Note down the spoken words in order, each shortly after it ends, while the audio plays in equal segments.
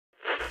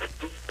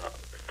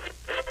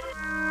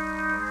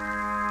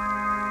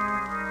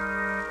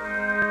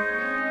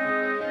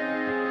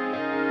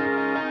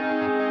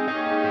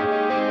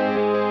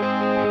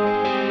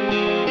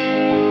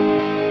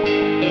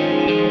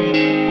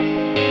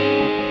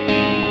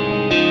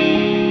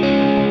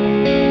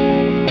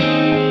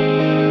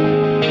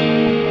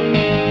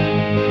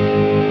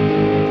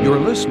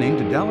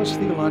Dallas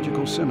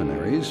Theological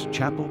Seminary's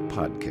Chapel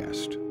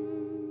Podcast.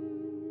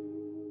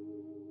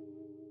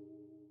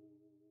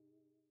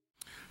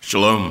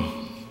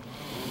 Shalom.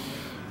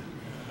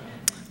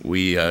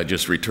 We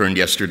just returned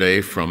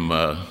yesterday from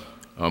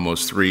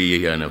almost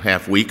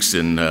 3.5 weeks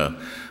in the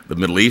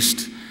Middle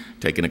East,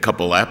 taking a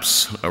couple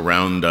laps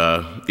around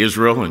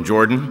Israel and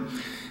Jordan.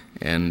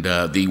 And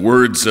the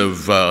words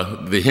of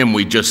the hymn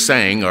we just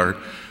sang, our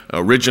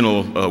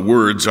original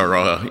words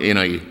are in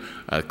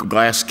a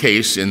glass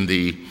case in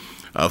the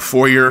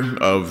foyer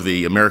of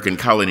the American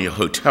Colony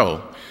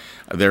Hotel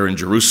there in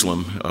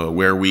Jerusalem,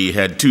 where we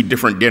had two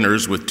different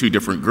dinners with two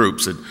different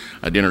groups,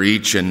 a dinner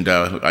each, and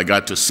I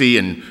got to see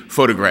and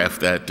photograph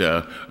that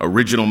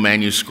original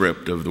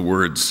manuscript of the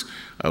words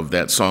of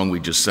that song we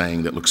just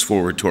sang that looks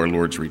forward to our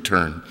Lord's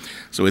return.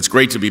 So it's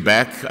great to be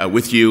back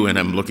with you, and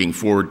I'm looking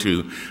forward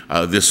to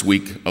this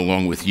week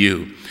along with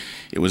you.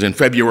 It was in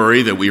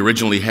February that we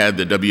originally had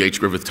the W.H.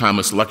 Griffith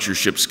Thomas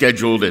lectureship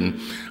scheduled,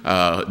 and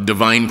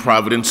divine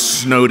providence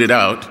snowed it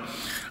out.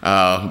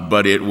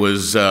 But it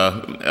was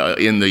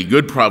in the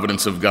good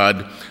providence of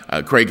God,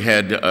 Craig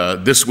had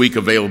this week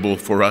available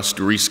for us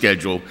to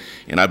reschedule,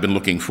 and I've been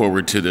looking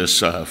forward to this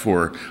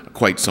for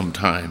quite some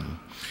time.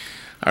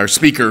 Our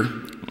speaker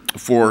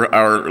for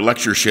our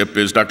lectureship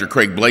is Dr.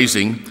 Craig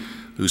Blaising,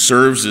 who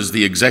serves as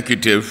the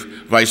Executive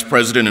Vice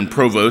President and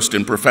Provost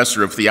and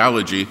Professor of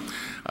Theology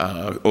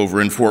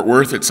over in Fort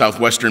Worth at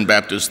Southwestern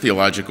Baptist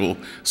Theological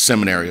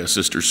Seminary, a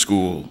sister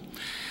school.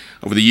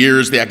 Over the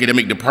years, the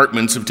academic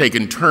departments have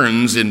taken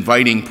turns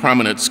inviting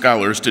prominent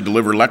scholars to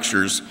deliver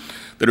lectures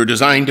that are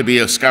designed to be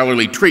a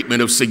scholarly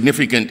treatment of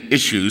significant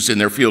issues in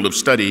their field of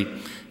study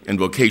and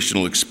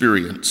vocational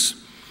experience.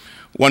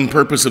 One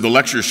purpose of the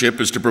lectureship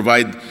is to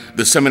provide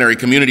the seminary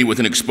community with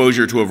an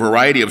exposure to a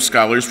variety of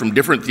scholars from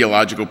different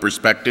theological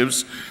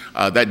perspectives.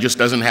 That just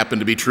doesn't happen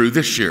to be true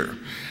this year.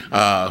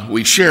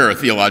 We share a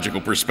theological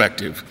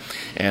perspective,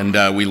 and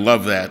we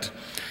love that.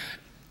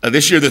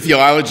 This year, the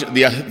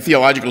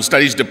Theological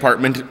Studies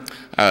Department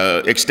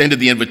extended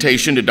the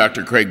invitation to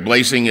Dr. Craig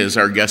Blaising as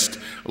our guest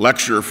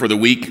lecturer for the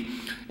week.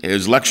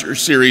 His lecture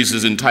series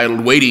is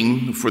entitled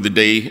Waiting for the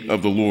Day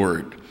of the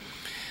Lord.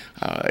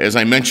 As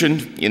I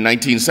mentioned, in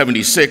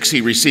 1976, he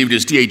received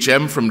his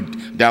THM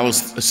from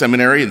Dallas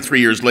Seminary, and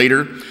 3 years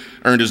later,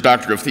 earned his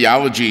Doctor of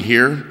Theology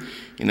here.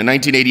 In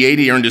 1988,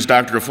 he earned his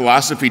Doctor of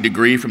Philosophy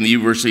degree from the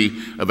University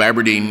of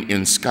Aberdeen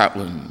in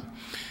Scotland.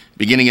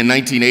 Beginning in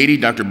 1980,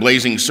 Dr.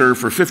 Blaising served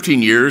for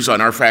 15 years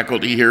on our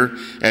faculty here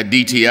at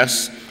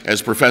DTS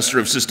as Professor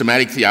of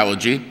Systematic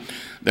Theology.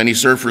 Then he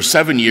served for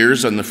 7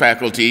 years on the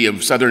faculty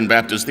of Southern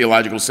Baptist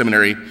Theological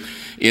Seminary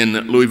in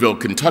Louisville,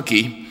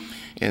 Kentucky.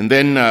 And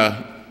then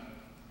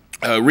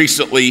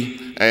recently,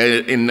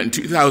 in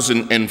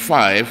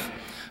 2005,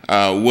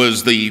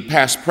 was the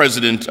past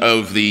president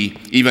of the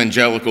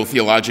Evangelical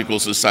Theological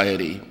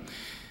Society.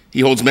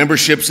 He holds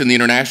memberships in the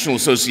International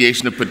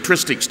Association of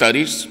Patristic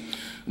Studies,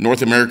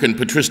 North American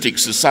Patristic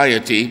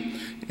Society,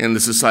 and the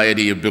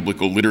Society of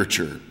Biblical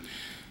Literature.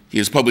 He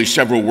has published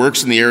several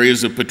works in the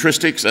areas of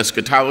patristics,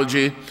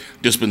 eschatology,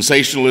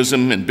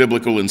 dispensationalism, and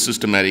biblical and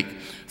systematic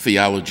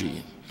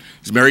theology.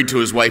 He's married to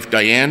his wife,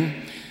 Diane.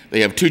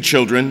 They have 2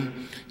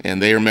 children,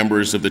 and they are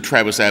members of the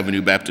Travis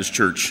Avenue Baptist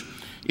Church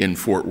in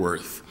Fort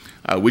Worth.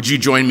 Would you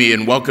join me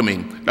in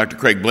welcoming Dr.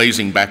 Craig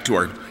Blaising back to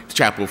our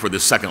chapel for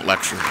this second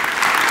lecture?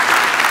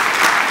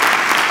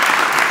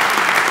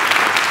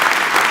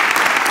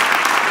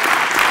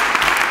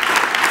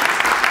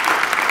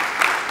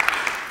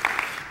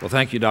 Well,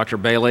 thank you, Dr.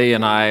 Bailey,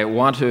 and I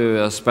want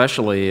to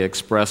especially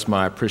express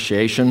my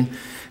appreciation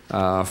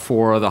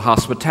for the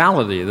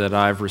hospitality that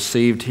I've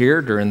received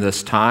here during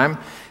this time.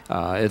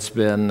 It's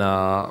been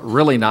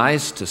really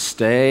nice to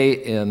stay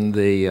in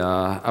the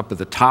up at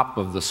the top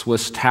of the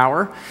Swiss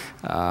Tower.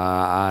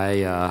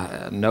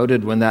 I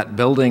noted when that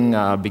building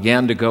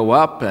began to go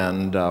up,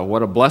 and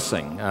what a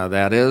blessing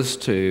that is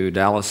to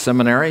Dallas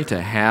Seminary to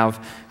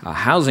have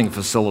housing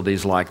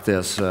facilities like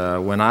this.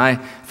 When I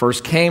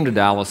first came to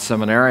Dallas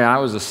Seminary, I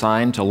was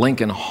assigned to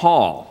Lincoln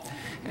Hall.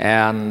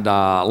 And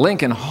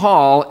Lincoln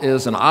Hall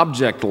is an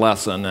object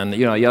lesson. And,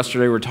 you know,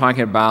 yesterday we were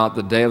talking about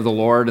the day of the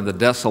Lord and the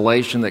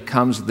desolation that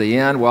comes at the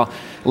end. Well,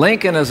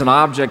 Lincoln is an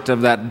object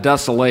of that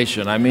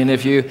desolation. I mean,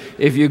 if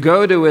you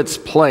go to its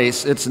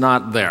place, it's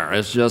not there.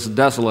 It's just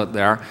desolate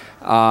there.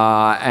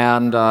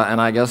 And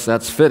I guess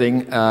that's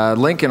fitting.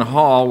 Lincoln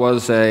Hall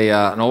was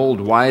an old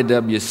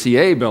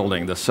YWCA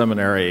building the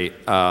seminary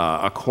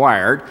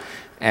acquired.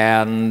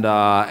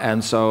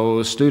 And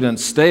so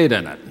students stayed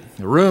in it.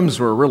 The rooms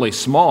were really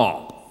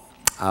small.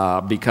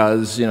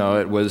 Because, you know,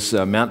 it was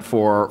meant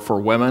for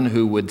women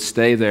who would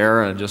stay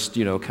there and just,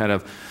 you know, kind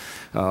of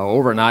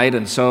overnight.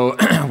 And so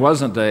it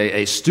wasn't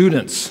a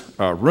student's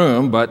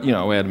room, but, you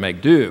know, we had to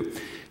make do.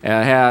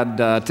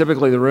 It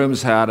typically the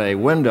rooms had a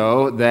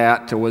window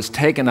that was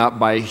taken up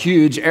by a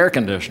huge air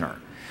conditioner.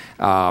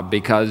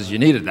 because you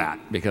needed that,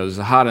 because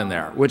it's hot in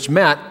there, which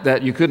meant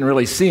that you couldn't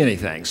really see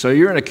anything. So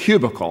you're in a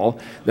cubicle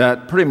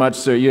that pretty much,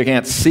 so you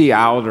can't see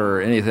out or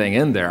anything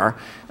in there.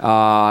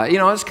 You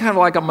know, it's kind of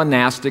like a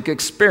monastic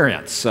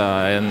experience.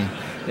 And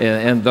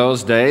in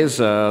those days,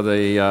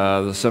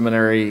 the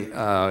seminary,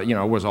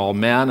 was all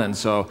men, and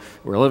so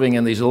we're living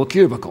in these little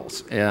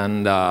cubicles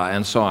and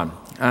so on.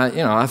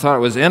 I thought it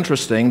was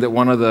interesting that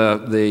one of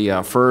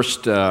the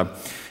first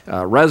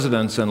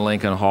residents in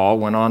Lincoln Hall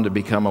went on to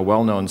become a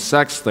well-known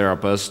sex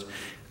therapist.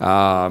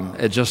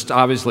 It's just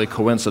obviously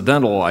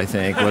coincidental, I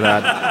think, with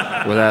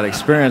that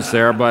experience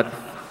there. But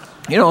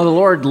the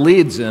Lord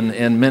leads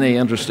in many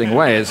interesting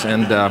ways,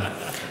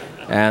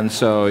 and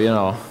so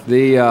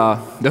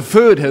the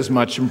food has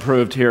much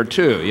improved here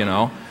too.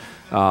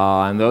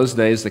 In those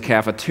days, the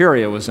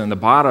cafeteria was in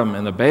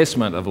the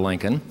basement of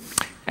Lincoln.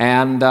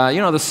 And,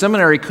 the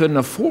seminary couldn't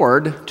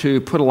afford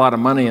to put a lot of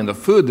money in the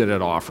food that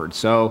it offered.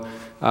 So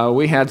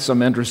we had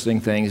some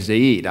interesting things to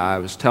eat. I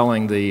was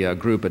telling the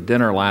group at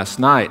dinner last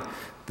night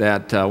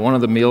that one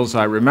of the meals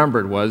I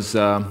remembered was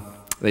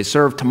they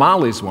served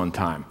tamales one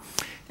time.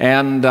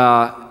 And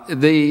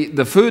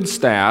the food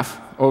staff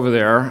over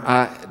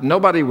there,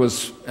 nobody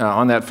was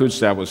on that food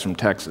staff was from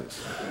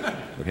Texas,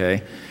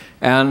 okay?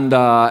 And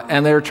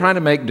they were trying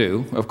to make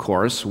do, of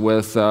course,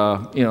 with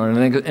an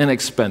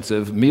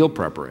inexpensive meal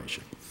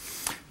preparation.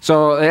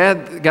 So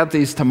they got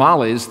these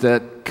tamales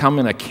that come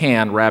in a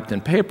can wrapped in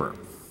paper.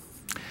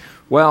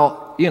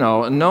 Well,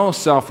 no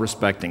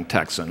self-respecting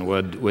Texan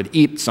would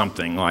eat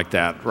something like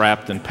that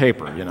wrapped in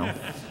paper,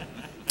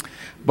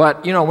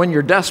 But, when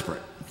you're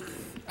desperate,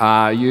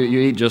 you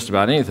eat just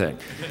about anything.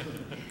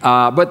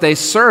 But they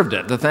served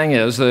it. The thing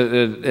is,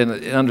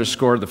 it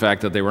underscored the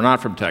fact that they were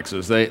not from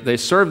Texas. They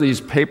served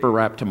these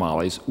paper-wrapped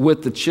tamales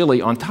with the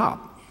chili on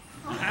top.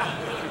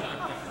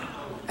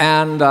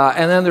 And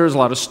then there was a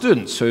lot of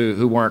students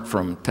who weren't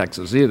from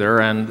Texas either,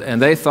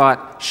 and they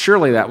thought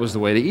surely that was the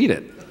way to eat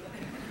it.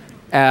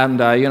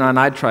 And and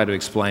I'd try to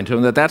explain to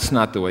them that that's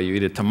not the way you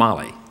eat a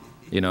tamale.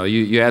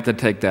 You have to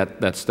take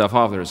that stuff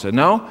off there. I said,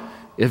 no,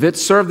 if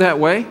it's served that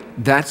way,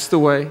 that's the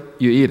way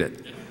you eat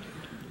it.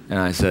 And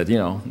I said,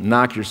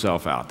 knock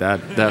yourself out.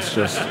 That's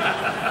just,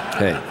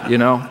 hey,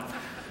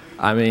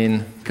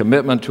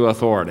 commitment to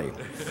authority.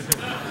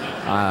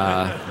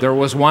 There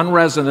was one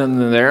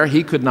resident in there,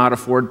 he could not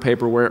afford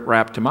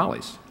paper-wrapped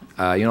tamales.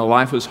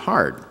 Life was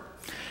hard.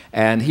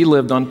 And he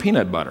lived on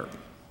peanut butter.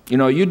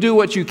 You do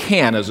what you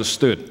can as a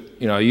student.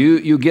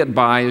 You get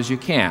by as you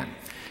can.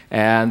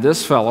 And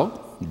this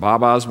fellow,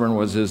 Bob Osborne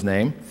was his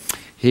name,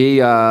 he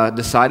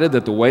decided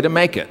that the way to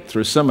make it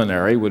through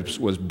seminary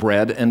was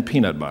bread and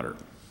peanut butter.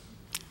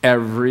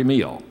 Every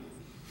meal.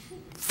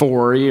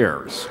 4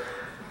 years.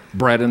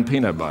 Bread and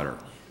peanut butter.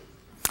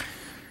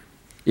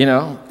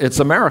 It's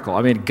a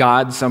miracle.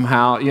 God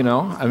somehow,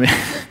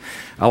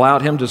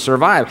 allowed him to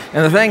survive.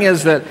 And the thing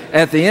is that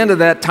at the end of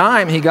that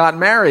time, he got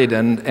married,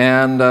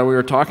 and we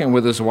were talking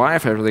with his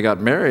wife after they got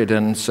married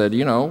and said,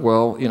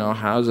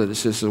 how's it?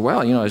 She says,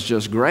 well, it's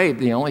just great.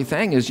 The only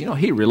thing is,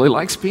 he really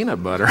likes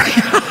peanut butter.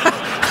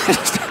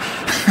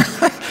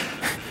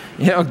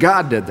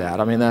 God did that.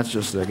 That's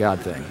just a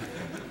God thing.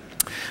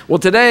 Well,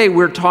 today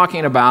we're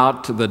talking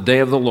about the Day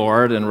of the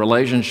Lord in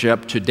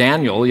relationship to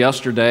Daniel.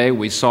 Yesterday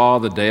we saw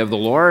the Day of the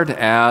Lord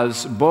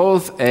as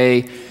both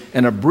an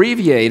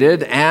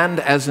abbreviated and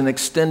as an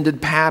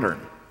extended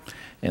pattern.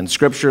 In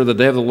Scripture, the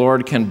Day of the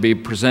Lord can be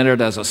presented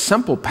as a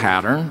simple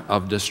pattern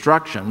of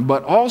destruction,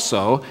 but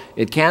also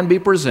it can be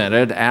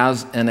presented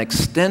as an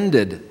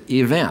extended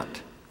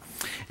event.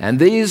 And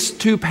these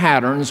two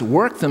patterns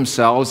work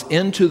themselves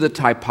into the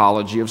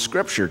typology of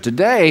Scripture.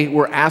 Today,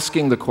 we're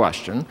asking the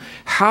question,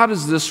 how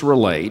does this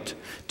relate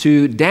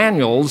to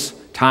Daniel's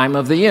time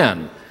of the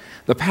end,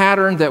 the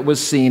pattern that was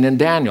seen in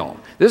Daniel?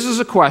 This is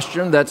a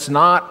question that's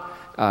not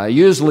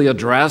usually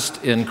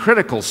addressed in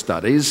critical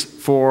studies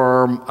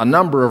for a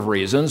number of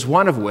reasons,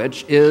 one of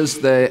which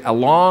is a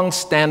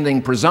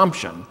long-standing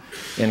presumption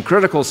in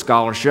critical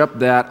scholarship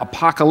that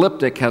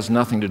apocalyptic has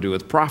nothing to do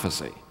with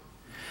prophecy.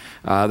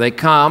 They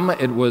come,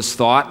 it was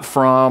thought,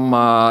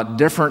 from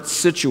different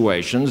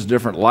situations,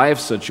 different life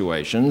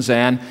situations,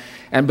 and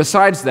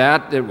besides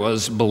that, it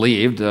was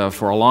believed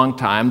for a long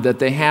time that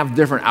they have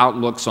different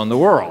outlooks on the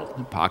world.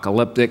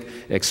 Apocalyptic,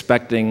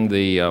 expecting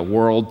the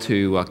world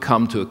to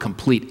come to a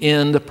complete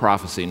end,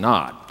 prophecy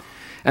not.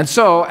 And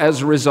so,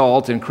 as a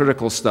result, in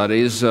critical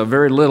studies,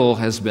 very little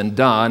has been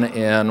done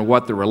in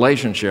what the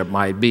relationship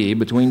might be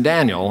between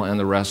Daniel and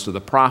the rest of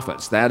the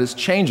prophets. That is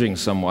changing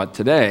somewhat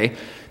today,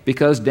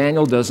 because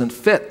Daniel doesn't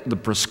fit the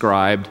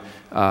prescribed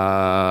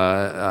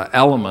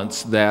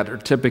elements that are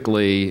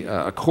typically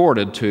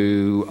accorded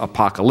to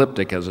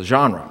apocalyptic as a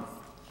genre.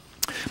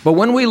 But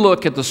when we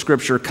look at the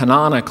Scripture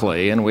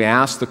canonically and we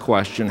ask the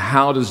question,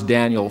 how does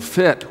Daniel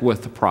fit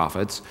with the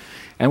prophets?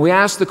 And we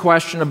ask the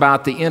question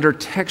about the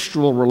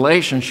intertextual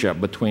relationship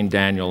between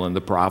Daniel and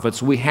the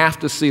prophets, we have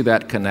to see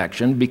that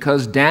connection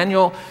because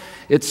Daniel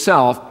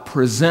itself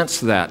presents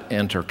that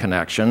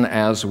interconnection,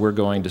 as we're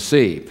going to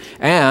see.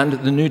 And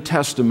the New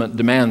Testament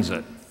demands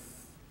it.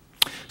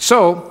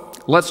 So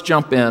let's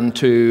jump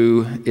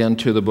into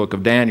the book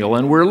of Daniel.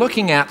 And we're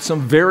looking at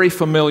some very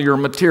familiar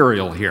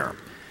material here.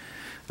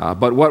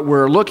 But what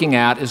we're looking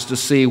at is to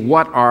see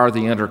what are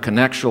the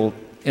intertextual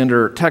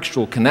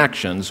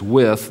connections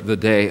with the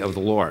day of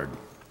the Lord.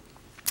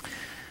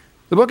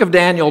 The book of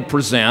Daniel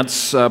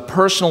presents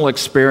personal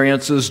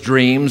experiences,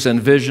 dreams,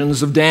 and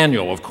visions of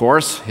Daniel, of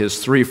course,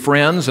 his three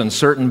friends, and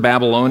certain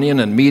Babylonian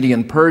and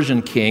Median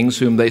Persian kings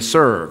whom they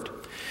served.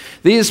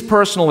 These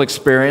personal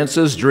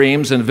experiences,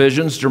 dreams, and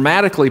visions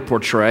dramatically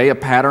portray a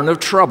pattern of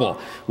trouble,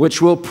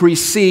 which will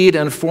precede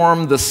and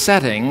form the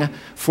setting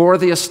for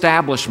the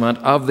establishment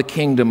of the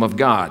kingdom of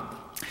God.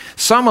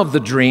 Some of the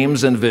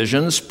dreams and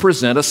visions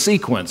present a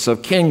sequence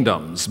of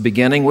kingdoms,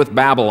 beginning with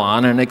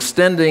Babylon and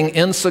extending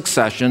in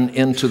succession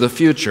into the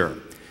future.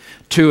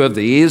 Two of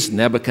these,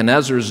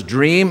 Nebuchadnezzar's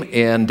dream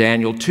in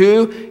Daniel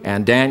 2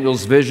 and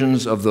Daniel's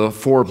visions of the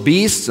four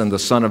beasts and the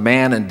Son of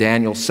Man in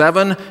Daniel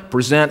 7,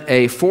 present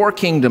a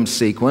four-kingdom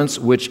sequence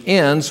which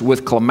ends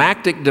with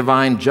climactic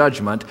divine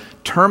judgment,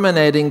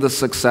 terminating the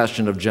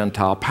succession of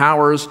Gentile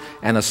powers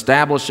and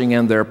establishing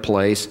in their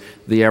place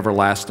the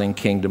everlasting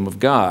kingdom of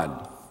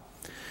God.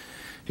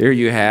 Here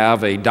you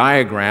have a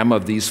diagram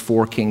of these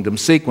four kingdom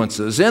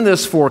sequences. In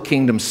this four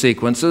kingdom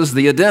sequences,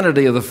 the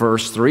identity of the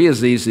first three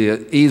is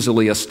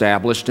easily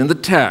established in the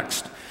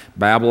text: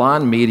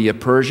 Babylon, Media,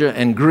 Persia,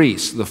 and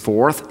Greece. The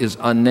fourth is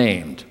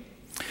unnamed.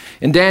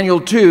 In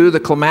Daniel 2, the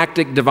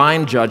climactic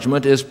divine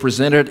judgment is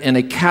presented in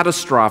a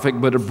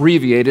catastrophic but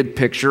abbreviated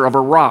picture of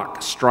a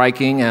rock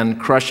striking and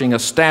crushing a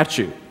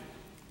statue.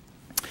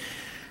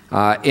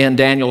 In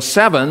Daniel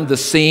 7, the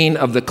scene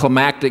of the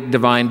climactic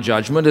divine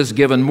judgment is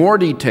given more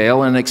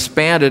detail and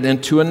expanded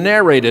into a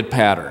narrated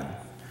pattern.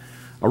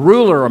 A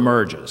ruler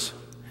emerges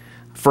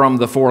from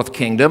the fourth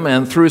kingdom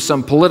and through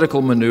some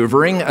political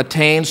maneuvering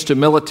attains to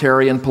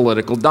military and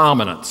political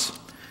dominance.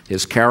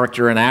 His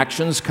character and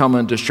actions come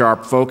into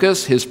sharp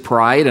focus: his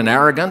pride and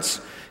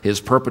arrogance,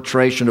 his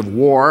perpetration of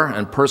war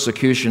and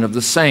persecution of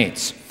the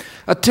saints.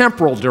 A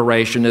temporal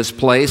duration is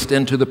placed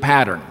into the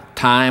pattern: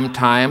 time,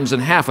 times,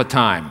 and half a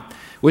time,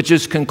 which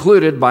is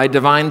concluded by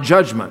divine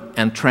judgment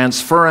and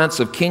transference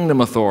of kingdom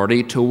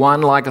authority to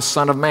one like a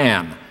son of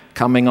man,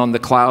 coming on the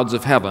clouds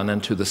of heaven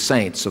and to the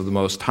saints of the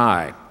Most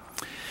High.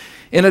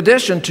 In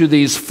addition to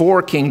these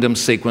four kingdom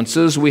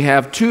sequences, we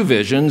have two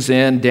visions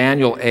in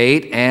Daniel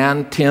 8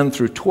 and 10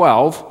 through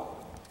 12,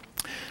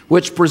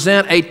 which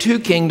present a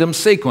two-kingdom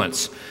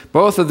sequence.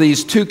 Both of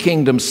these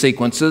two-kingdom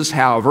sequences,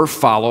 however,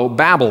 follow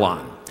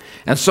Babylon.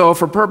 And so,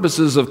 for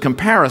purposes of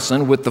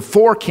comparison with the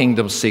four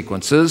kingdom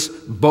sequences,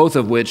 both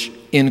of which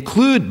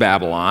include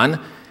Babylon,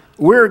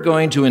 we're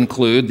going to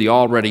include the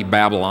already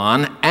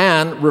Babylon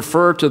and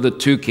refer to the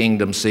two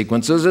kingdom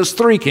sequences as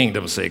three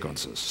kingdom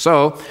sequences.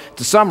 So,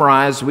 to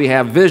summarize, we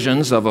have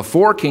visions of a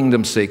four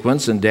kingdom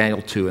sequence in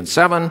Daniel 2 and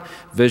 7,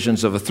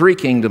 visions of a three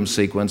kingdom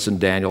sequence in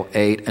Daniel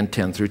 8 and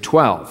 10 through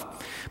 12.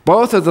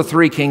 Both of the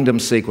three kingdom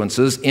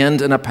sequences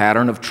end in a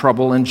pattern of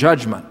trouble and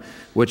judgment,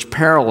 which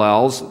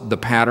parallels the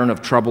pattern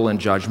of trouble and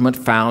judgment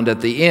found at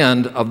the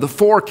end of the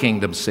four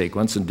kingdom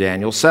sequence in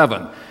Daniel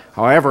 7.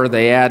 However,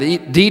 they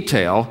add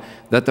detail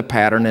that the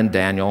pattern in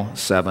Daniel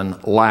 7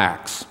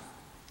 lacks.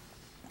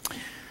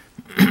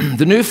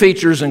 The new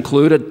features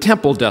include a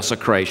temple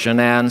desecration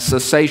and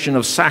cessation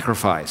of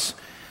sacrifice,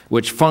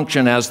 which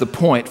function as the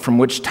point from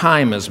which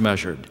time is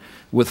measured,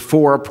 with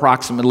four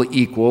approximately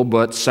equal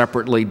but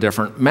separately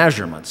different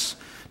measurements: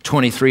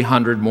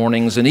 2,300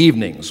 mornings and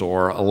evenings,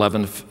 or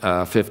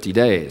 1150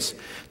 days,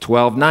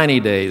 1290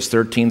 days,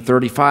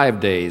 1335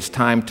 days,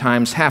 time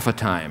times half a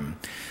time.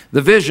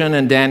 The vision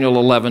in Daniel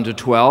 11 to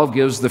 12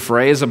 gives the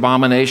phrase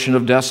abomination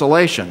of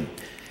desolation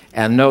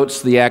and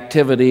notes the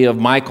activity of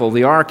Michael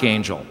the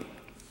archangel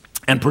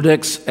and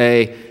predicts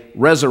a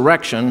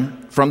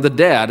resurrection from the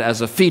dead as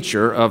a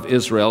feature of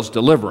Israel's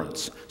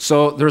deliverance.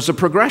 So there's a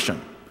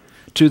progression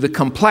to the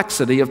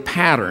complexity of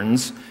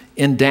patterns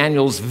in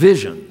Daniel's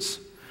visions,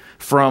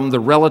 from the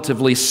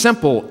relatively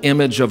simple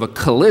image of a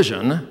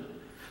collision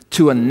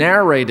to a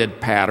narrated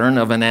pattern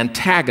of an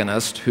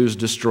antagonist who's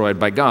destroyed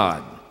by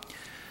God.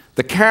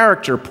 The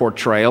character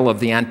portrayal of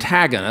the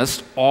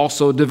antagonist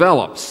also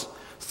develops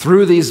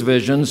through these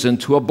visions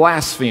into a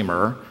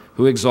blasphemer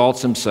who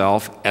exalts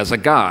himself as a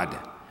god.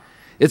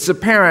 It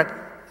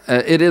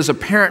is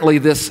apparently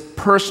this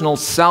personal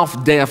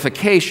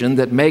self-deification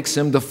that makes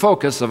him the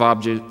focus of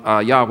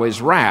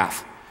Yahweh's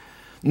wrath.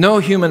 No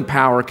human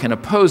power can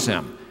oppose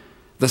him.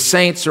 The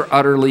saints are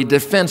utterly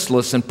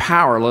defenseless and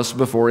powerless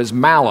before his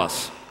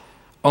malice.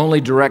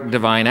 Only direct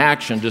divine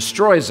action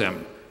destroys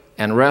him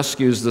and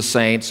rescues the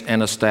saints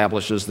and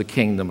establishes the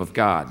kingdom of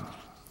God.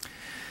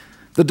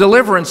 The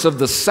deliverance of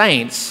the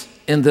saints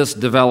in this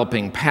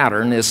developing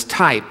pattern is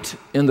typed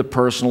in the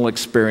personal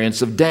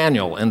experience of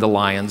Daniel in the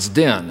lion's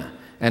den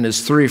and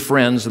his three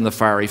friends in the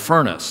fiery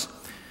furnace.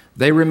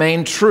 They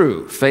remain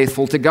true,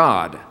 faithful to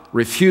God,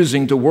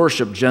 refusing to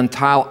worship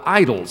Gentile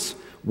idols,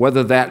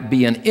 whether that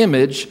be an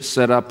image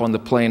set up on the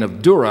plain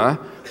of Dura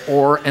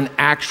or an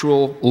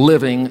actual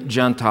living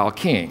Gentile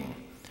king.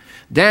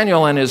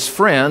 Daniel and his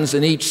friends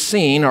in each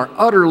scene are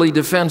utterly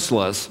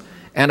defenseless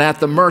and at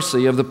the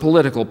mercy of the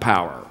political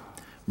power.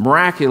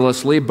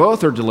 Miraculously,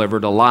 both are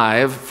delivered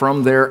alive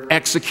from their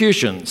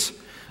executions,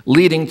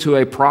 leading to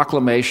a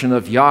proclamation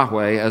of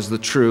Yahweh as the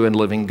true and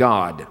living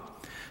God.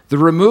 The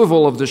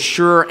removal of the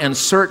sure and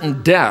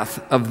certain death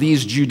of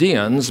these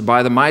Judeans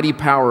by the mighty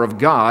power of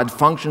God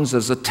functions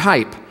as a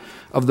type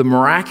of the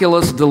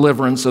miraculous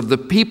deliverance of the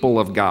people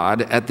of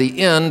God at the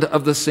end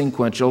of the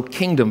sequential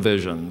kingdom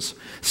visions,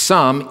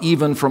 some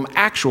even from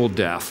actual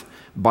death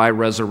by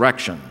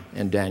resurrection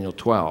in Daniel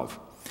 12.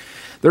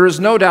 There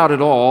is no doubt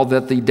at all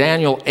that the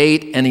Daniel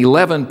 8 and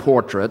 11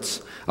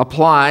 portraits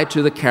apply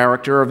to the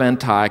character of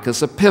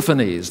Antiochus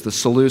Epiphanes, the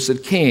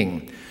Seleucid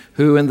king,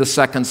 who in the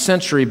 2nd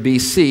century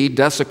BC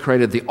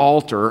desecrated the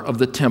altar of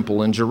the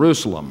temple in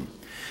Jerusalem.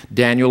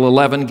 Daniel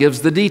 11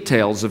 gives the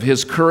details of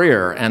his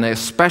career and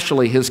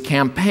especially his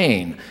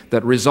campaign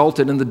that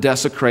resulted in the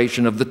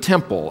desecration of the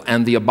temple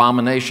and the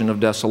abomination of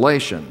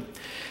desolation.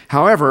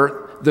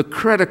 However, the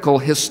critical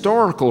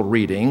historical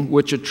reading,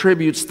 which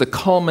attributes the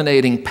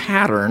culminating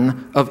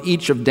pattern of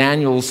each of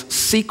Daniel's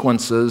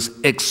sequences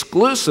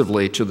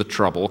exclusively to the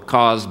trouble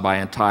caused by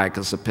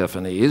Antiochus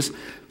Epiphanes,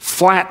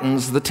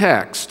 flattens the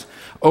text,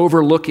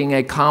 overlooking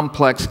a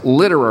complex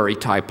literary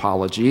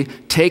typology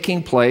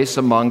taking place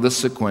among the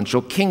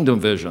sequential kingdom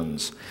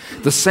visions.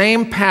 The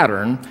same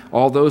pattern,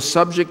 although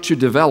subject to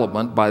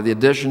development by the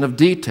addition of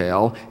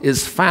detail,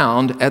 is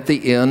found at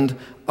the end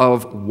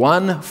of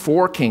one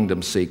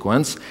four-kingdom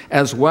sequence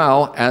as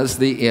well as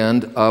the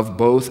end of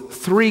both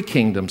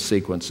three-kingdom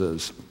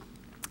sequences.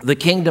 The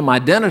kingdom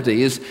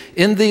identities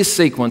in these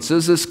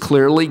sequences is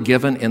clearly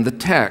given in the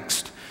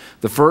text,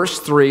 the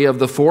first three of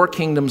the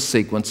four-kingdom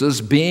sequences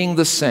being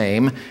the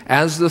same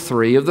as the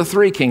three of the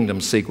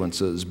three-kingdom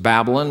sequences,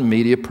 Babylon,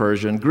 Media,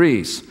 Persia, and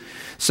Greece.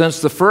 Since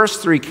the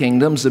first three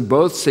kingdoms in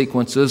both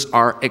sequences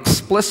are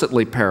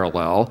explicitly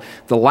parallel,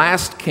 the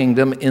last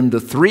kingdom in the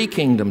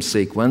three-kingdom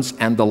sequence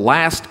and the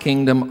last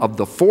kingdom of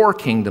the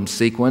four-kingdom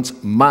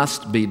sequence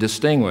must be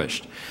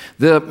distinguished.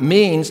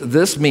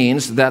 This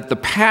means that the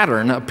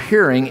pattern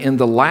appearing in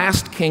the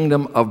last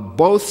kingdom of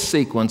both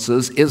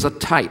sequences is a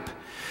type.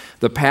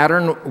 The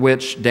pattern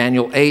which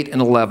Daniel 8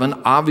 and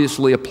 11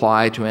 obviously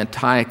apply to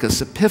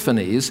Antiochus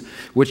Epiphanes,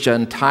 which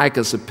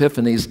Antiochus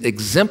Epiphanes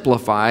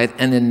exemplified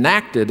and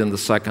enacted in the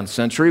 2nd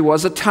century,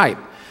 was a type,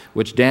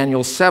 which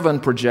Daniel 7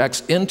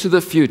 projects into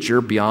the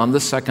future beyond the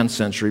 2nd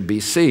century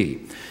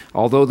BC.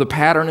 Although the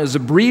pattern is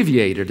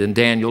abbreviated in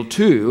Daniel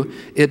 2,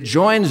 it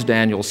joins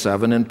Daniel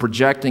 7 in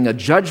projecting a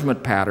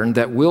judgment pattern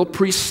that will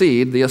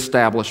precede the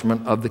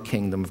establishment of the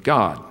kingdom of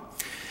God.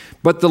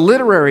 But the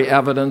literary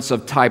evidence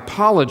of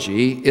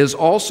typology is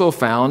also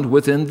found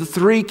within the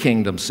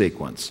three-kingdom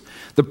sequence.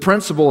 The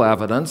principal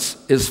evidence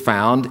is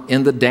found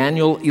in the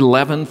Daniel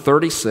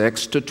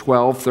 11:36 to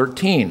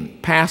 12:13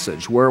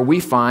 passage, where we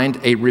find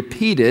a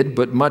repeated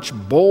but much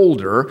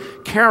bolder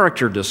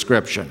character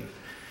description.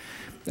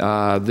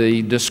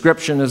 The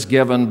description is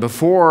given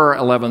before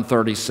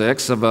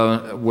 1136,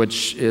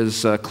 which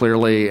is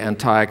clearly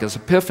Antiochus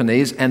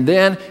Epiphanes, and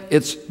then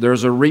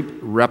there's a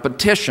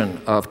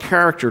repetition of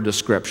character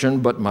description,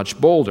 but much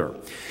bolder,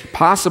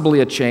 possibly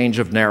a change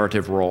of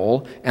narrative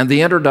role, and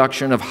the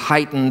introduction of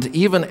heightened,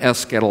 even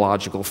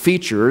eschatological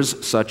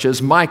features such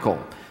as Michael,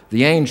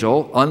 the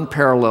angel,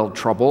 unparalleled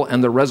trouble,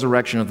 and the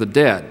resurrection of the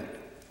dead.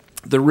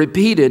 The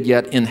repeated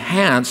yet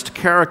enhanced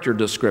character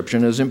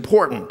description is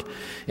important,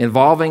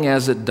 involving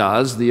as it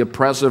does the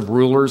oppressive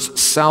ruler's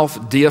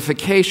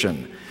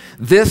self-deification.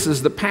 This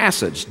is the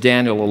passage,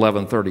 Daniel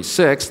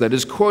 11:36, that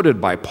is quoted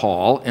by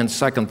Paul in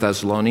 2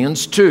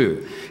 Thessalonians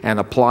 2 and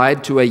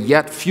applied to a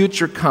yet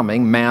future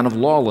coming man of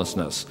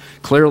lawlessness.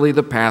 Clearly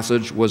the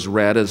passage was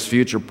read as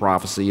future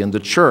prophecy in the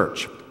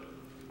church.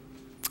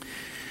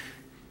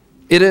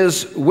 It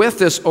is with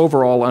this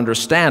overall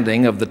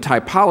understanding of the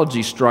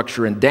typology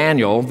structure in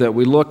Daniel that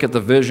we look at the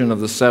vision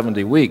of the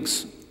 70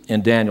 weeks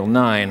in Daniel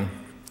 9.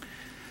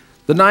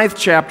 The 9th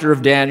chapter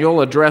of Daniel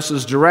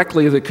addresses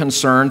directly the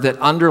concern that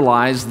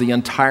underlies the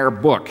entire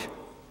book,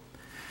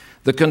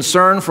 the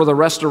concern for the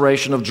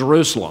restoration of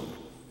Jerusalem,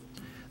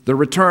 the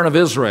return of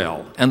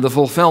Israel, and the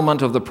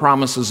fulfillment of the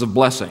promises of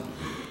blessing.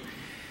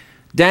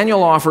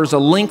 Daniel offers a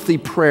lengthy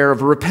prayer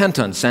of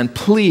repentance and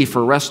plea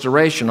for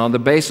restoration on the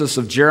basis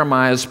of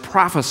Jeremiah's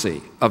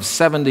prophecy of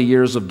 70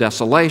 years of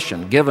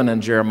desolation given in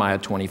Jeremiah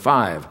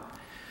 25.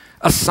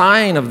 A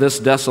sign of this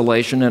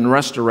desolation and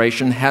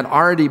restoration had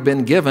already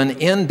been given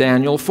in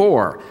Daniel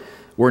 4,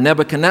 where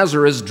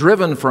Nebuchadnezzar is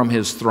driven from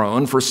his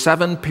throne for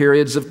 7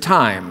 periods of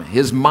time,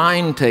 his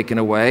mind taken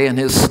away and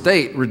his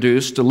state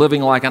reduced to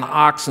living like an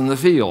ox in the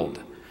field.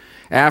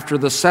 After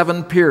the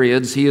 7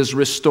 periods, he is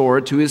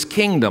restored to his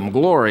kingdom,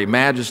 glory,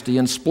 majesty,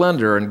 and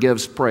splendor, and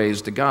gives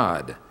praise to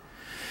God.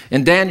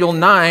 In Daniel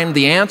 9,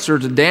 the answer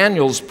to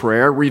Daniel's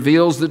prayer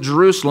reveals that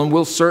Jerusalem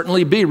will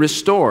certainly be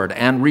restored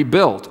and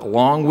rebuilt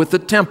along with the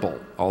temple,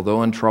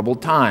 although in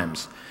troubled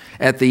times,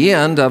 at the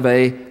end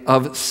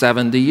of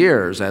 70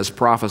 years, as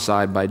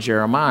prophesied by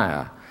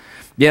Jeremiah.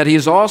 Yet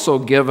he's also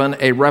given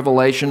a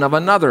revelation of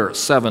another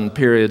 7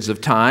 periods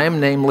of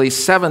time, namely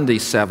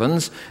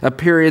 77s, a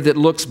period that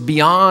looks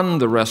beyond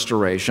the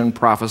restoration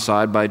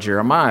prophesied by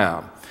Jeremiah.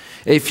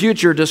 A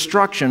future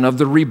destruction of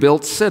the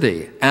rebuilt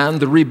city and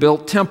the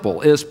rebuilt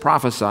temple is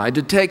prophesied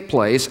to take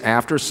place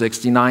after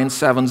 69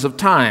 sevens of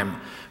time,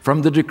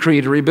 from the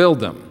decree to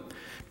rebuild them.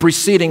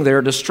 Preceding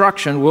their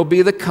destruction will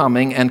be the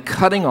coming and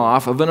cutting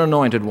off of an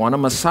anointed one, a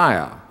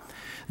Messiah.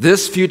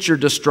 This future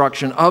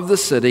destruction of the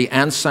city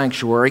and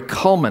sanctuary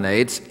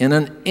culminates in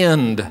an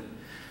end,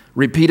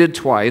 repeated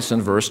twice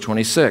in verse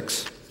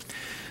 26.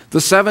 The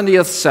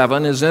 70th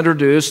seven is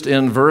introduced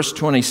in verse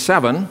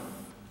 27,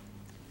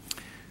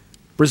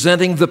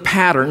 presenting the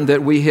pattern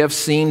that we have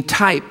seen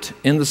typed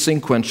in the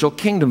sequential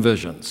kingdom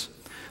visions.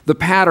 The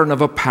pattern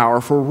of a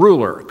powerful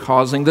ruler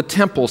causing the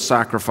temple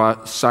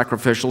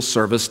sacrificial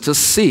service to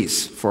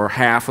cease for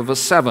half of a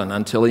seven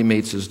until he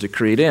meets his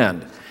decreed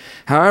end.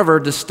 However,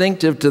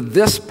 distinctive to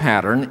this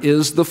pattern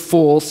is the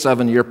full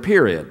 7-year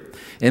period,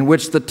 in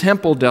which the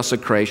temple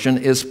desecration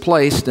is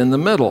placed in the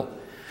middle.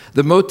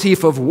 The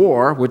motif of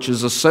war, which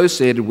is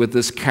associated with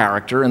this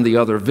character and the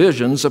other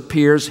visions,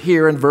 appears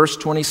here in verse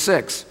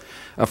 26,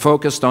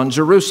 focused on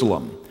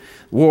Jerusalem.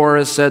 War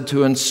is said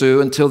to ensue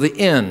until the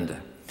end.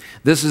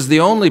 This is the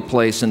only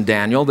place in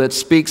Daniel that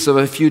speaks of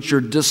a future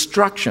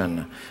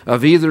destruction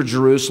of either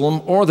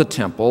Jerusalem or the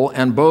temple,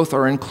 and both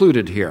are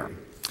included here.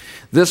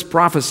 This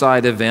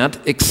prophesied event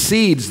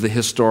exceeds the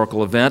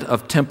historical event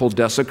of temple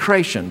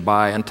desecration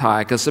by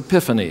Antiochus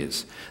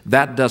Epiphanes.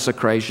 That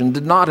desecration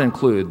did not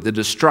include the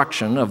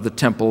destruction of the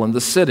temple and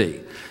the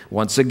city.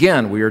 Once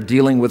again, we are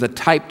dealing with a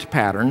typed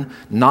pattern,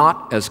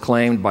 not, as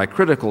claimed by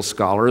critical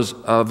scholars,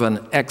 of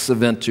an ex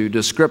eventu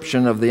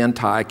description of the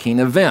Antiochene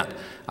event.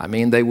 I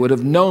mean, they would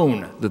have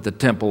known that the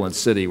temple and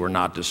city were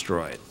not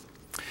destroyed.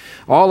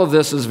 All of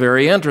this is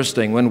very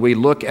interesting when we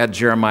look at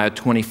Jeremiah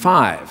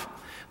 25.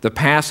 The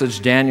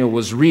passage Daniel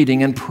was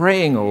reading and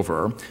praying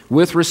over,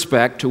 with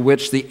respect to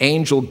which the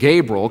angel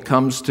Gabriel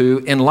comes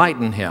to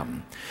enlighten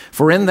him.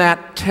 For in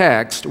that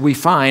text, we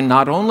find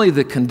not only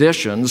the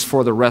conditions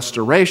for the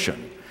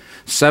restoration,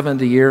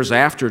 70 years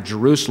after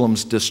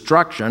Jerusalem's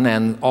destruction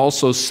and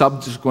also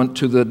subsequent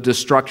to the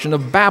destruction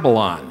of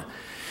Babylon.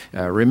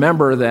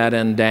 Remember that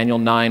in Daniel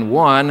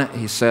 9:1,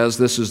 he says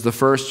this is the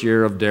first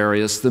year of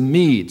Darius the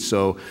Mede.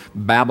 So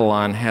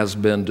Babylon has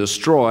been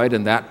destroyed,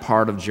 and that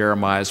part of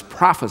Jeremiah's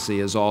prophecy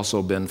has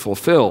also been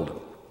fulfilled.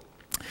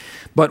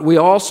 But we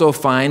also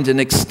find an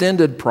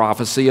extended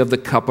prophecy of the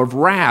cup of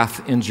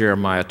wrath in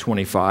Jeremiah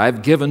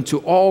 25, given to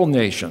all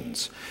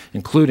nations,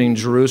 including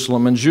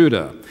Jerusalem and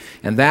Judah.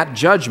 And that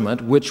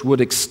judgment, which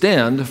would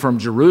extend from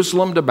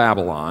Jerusalem to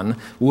Babylon,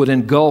 would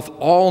engulf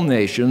all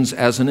nations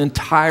as an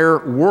entire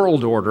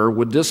world order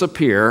would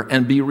disappear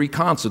and be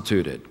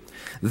reconstituted.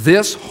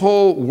 This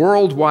whole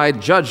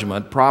worldwide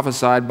judgment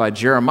prophesied by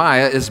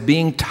Jeremiah is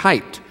being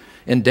typed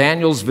in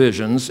Daniel's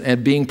visions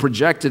and being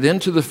projected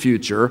into the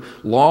future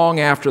long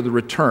after the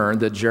return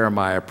that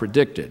Jeremiah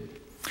predicted.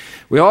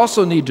 We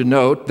also need to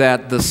note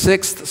that the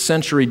 6th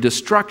century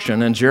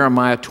destruction in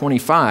Jeremiah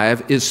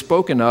 25 is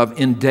spoken of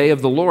in Day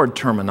of the Lord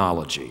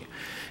terminology.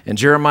 In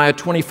Jeremiah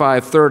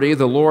 25:30,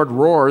 the Lord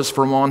roars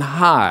from on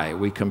high.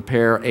 We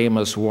compare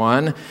Amos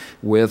 1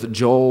 with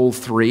Joel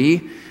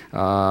 3.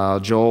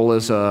 Joel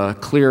is a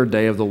clear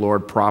Day of the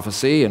Lord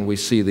prophecy, and we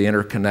see the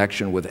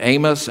interconnection with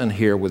Amos and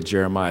here with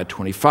Jeremiah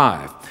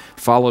 25,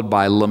 followed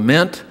by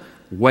lament,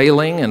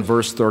 wailing in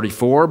verse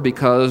 34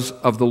 because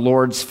of the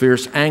Lord's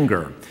fierce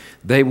anger.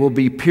 They will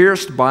be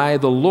pierced by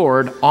the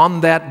Lord on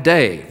that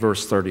day,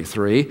 verse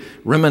 33,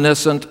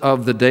 reminiscent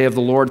of the Day of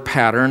the Lord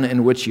pattern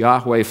in which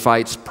Yahweh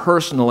fights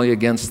personally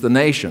against the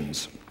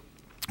nations.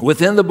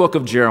 Within the book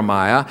of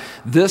Jeremiah,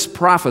 this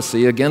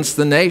prophecy against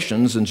the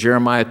nations in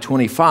Jeremiah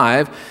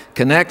 25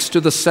 connects to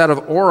the set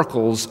of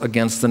oracles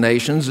against the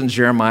nations in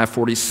Jeremiah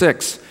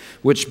 46,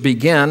 which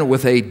begin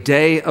with a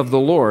Day of the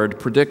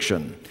Lord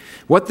prediction.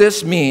 What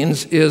this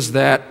means is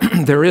that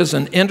there is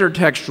an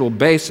intertextual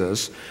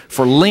basis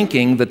for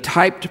linking the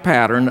typed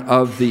pattern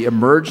of the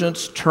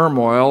emergence,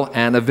 turmoil,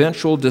 and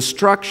eventual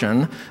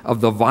destruction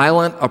of the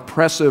violent,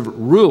 oppressive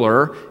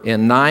ruler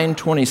in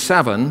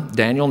 9:27,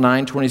 Daniel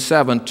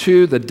 9:27,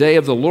 to the Day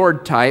of the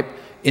Lord type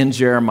in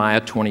Jeremiah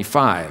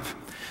 25.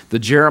 The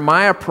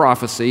Jeremiah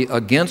prophecy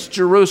against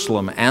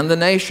Jerusalem and the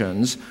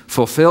nations,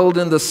 fulfilled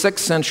in the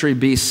 6th century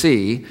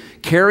BC,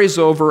 carries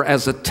over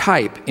as a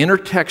type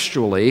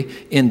intertextually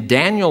in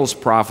Daniel's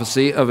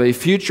prophecy of a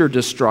future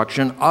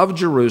destruction of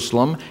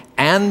Jerusalem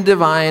and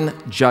divine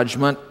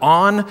judgment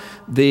on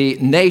the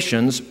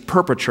nations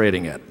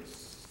perpetrating it.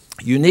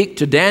 Unique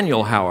to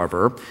Daniel,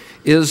 however,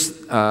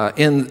 is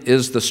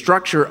the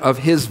structure of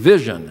his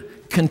vision,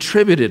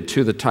 contributed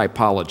to the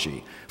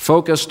typology,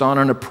 focused on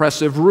an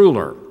oppressive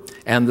ruler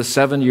and the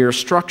 7-year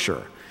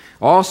structure.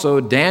 Also,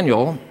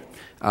 Daniel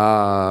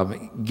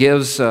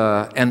gives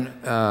and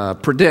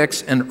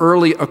predicts an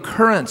early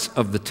occurrence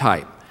of the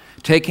type,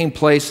 taking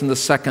place in the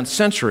 2nd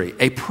century,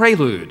 a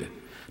prelude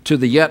to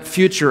the yet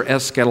future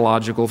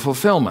eschatological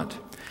fulfillment.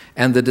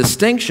 And the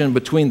distinction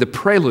between the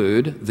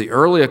prelude, the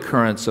early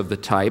occurrence of the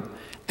type,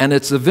 and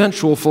its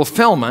eventual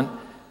fulfillment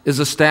is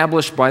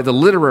established by the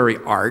literary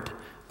art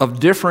of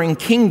differing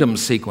kingdom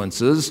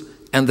sequences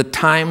and the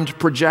timed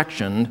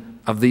projection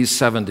of these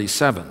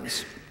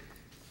 77s.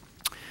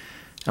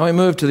 Now we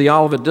move to the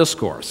Olivet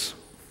Discourse.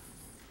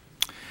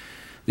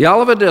 The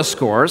Olivet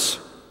Discourse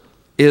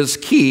is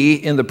key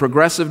in the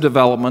progressive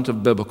development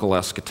of biblical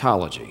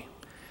eschatology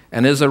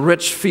and is a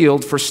rich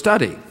field for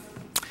study.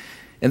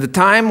 In the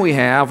time we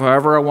have,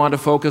 however, I want to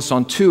focus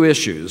on two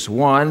issues.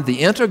 One, the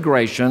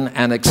integration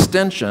and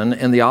extension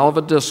in the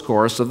Olivet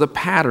Discourse of the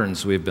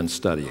patterns we've been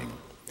studying.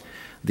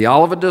 The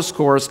Olivet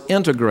Discourse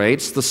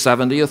integrates the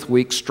 70th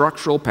week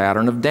structural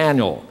pattern of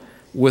Daniel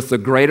with the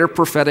greater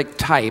prophetic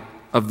type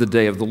of the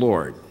day of the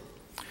Lord.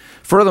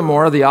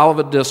 Furthermore, the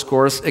Olivet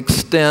Discourse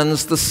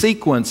extends the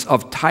sequence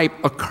of type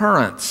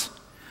occurrence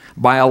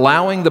by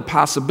allowing the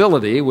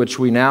possibility, which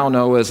we now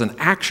know as an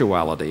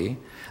actuality,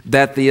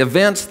 that the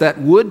events that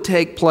would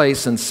take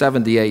place in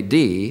 70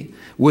 AD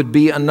would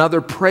be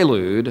another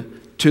prelude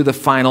to the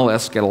final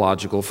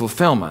eschatological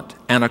fulfillment,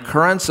 an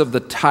occurrence of the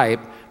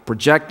type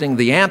projecting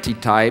the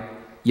antitype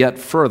yet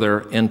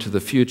further into the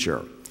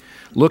future.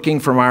 Looking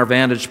from our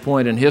vantage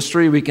point in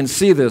history, we can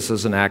see this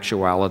as an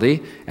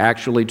actuality,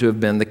 actually to have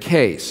been the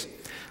case.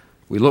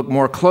 We look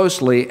more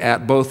closely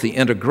at both the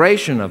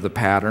integration of the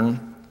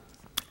pattern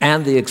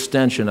and the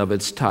extension of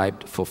its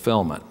typed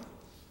fulfillment.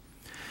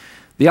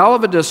 The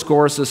Olivet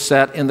Discourse is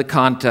set in the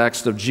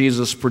context of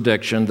Jesus'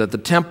 prediction that the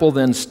temple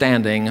then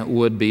standing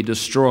would be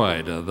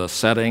destroyed. The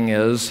setting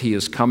is he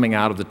is coming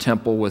out of the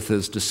temple with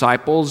his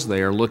disciples.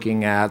 They are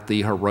looking at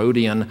the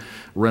Herodian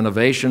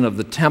renovation of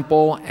the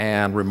temple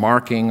and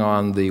remarking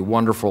on the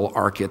wonderful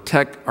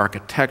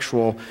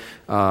architectural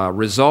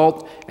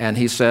result. And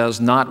he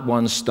says, not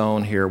one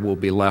stone here will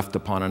be left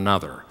upon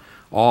another.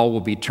 All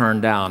will be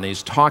turned down.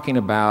 He's talking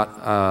about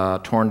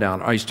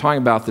He's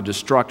talking about the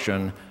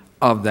destruction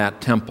of that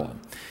temple.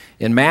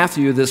 In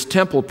Matthew, this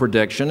temple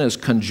prediction is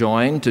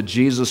conjoined to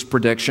Jesus'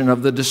 prediction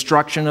of the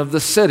destruction of the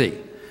city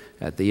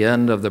at the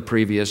end of the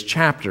previous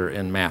chapter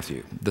in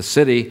Matthew. The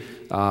city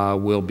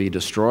will be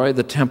destroyed,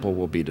 the temple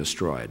will be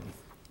destroyed.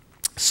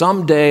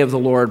 Some day of the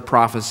Lord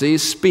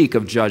prophecies speak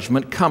of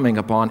judgment coming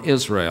upon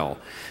Israel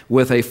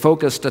with a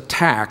focused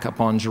attack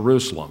upon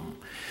Jerusalem.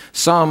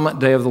 Some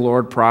day of the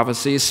Lord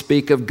prophecies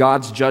speak of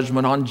God's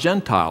judgment on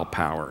Gentile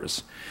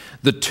powers.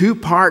 The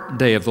two-part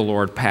Day of the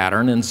Lord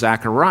pattern in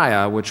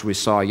Zechariah, which we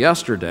saw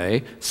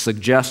yesterday,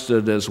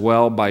 suggested as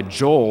well by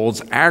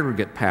Joel's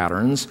aggregate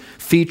patterns,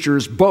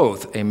 features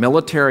both a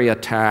military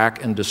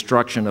attack and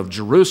destruction of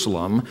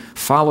Jerusalem,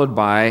 followed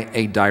by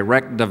a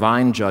direct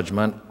divine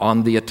judgment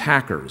on the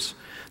attackers.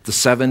 The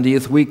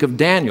 70th week of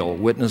Daniel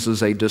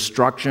witnesses a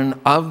destruction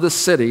of the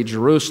city,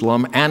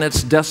 Jerusalem, and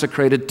its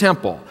desecrated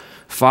temple,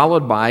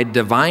 followed by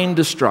divine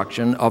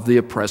destruction of the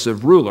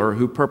oppressive ruler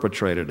who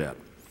perpetrated it.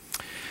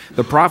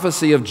 The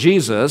prophecy of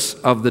Jesus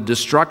of the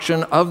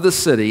destruction of the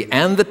city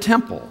and the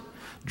temple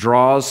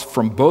draws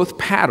from both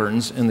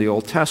patterns in the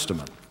Old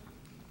Testament.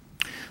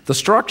 The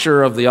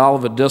structure of the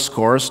Olivet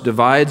Discourse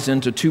divides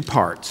into two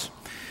parts,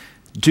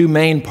 two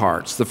main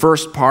parts. The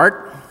first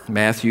part,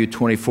 Matthew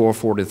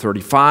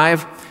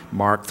 24:4-35,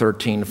 Mark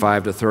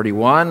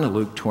 13:5-31,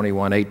 Luke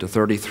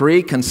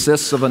 21:8-33,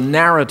 consists of a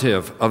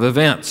narrative of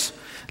events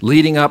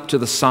leading up to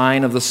the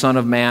sign of the Son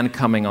of Man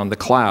coming on the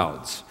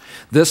clouds.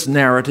 This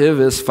narrative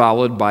is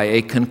followed by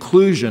a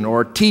conclusion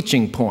or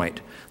teaching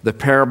point, the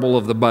parable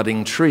of the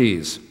budding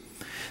trees.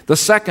 The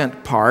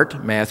second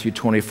part, Matthew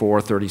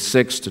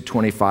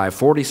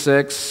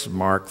 24:36-25:46,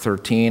 Mark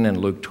 13 and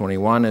Luke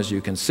 21, as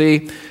you can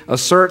see,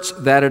 asserts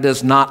that it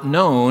is not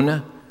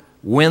known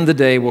when the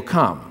day will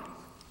come.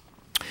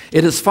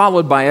 It is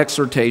followed by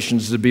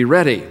exhortations to be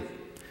ready.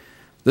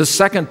 The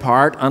second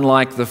part,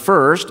 unlike the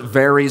first,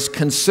 varies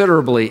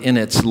considerably in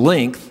its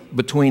length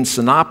between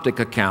synoptic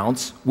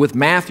accounts, with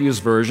Matthew's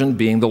version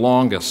being the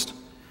longest.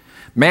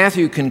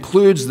 Matthew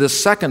concludes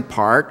this second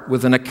part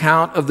with an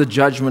account of the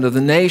judgment of the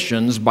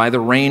nations by the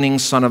reigning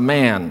Son of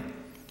Man.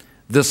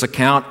 This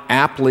account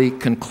aptly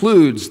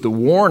concludes the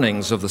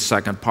warnings of the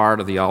second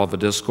part of the Olivet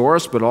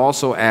Discourse, but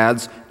also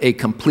adds a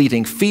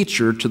completing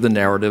feature to the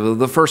narrative of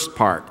the first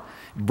part,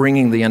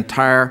 bringing the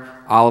entire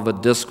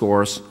Olivet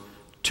Discourse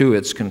to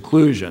its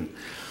conclusion.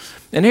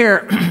 And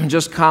here,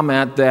 just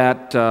comment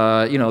that,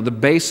 the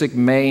basic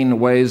main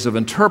ways of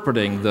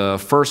interpreting the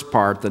first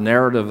part, the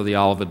narrative of the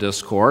Olivet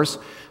Discourse,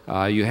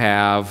 you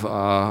have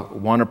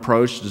one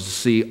approach to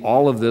see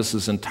all of this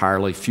as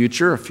entirely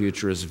future, a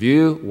futurist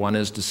view. One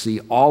is to see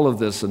all of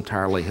this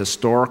entirely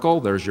historical.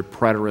 There's your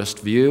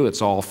preterist view.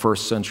 It's all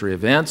first century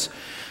events.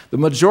 The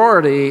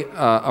majority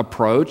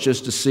approach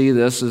is to see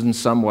this as in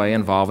some way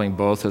involving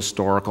both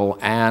historical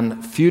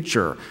and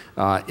future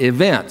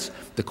events.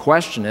 The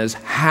question is,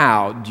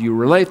 how do you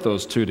relate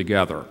those two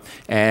together?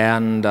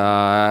 And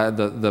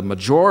the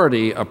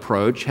majority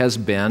approach has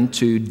been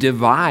to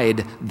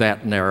divide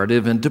that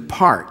narrative into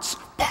parts.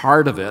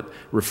 Part of it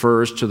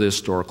refers to the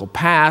historical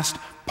past.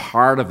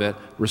 Part of it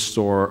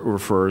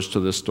refers to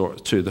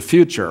the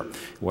future.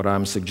 What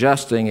I'm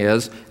suggesting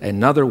is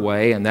another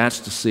way, and that's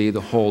to see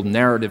the whole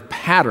narrative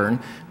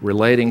pattern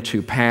relating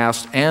to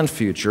past and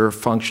future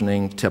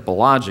functioning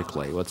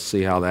typologically. Let's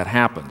see how that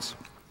happens.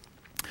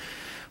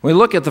 When we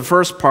look at the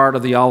first part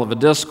of the Olivet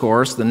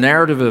Discourse, the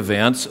narrative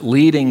events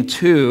leading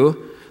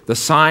to the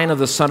sign of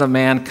the Son of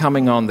Man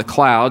coming on the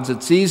clouds,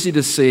 it's easy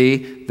to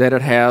see that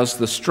it has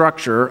the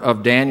structure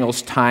of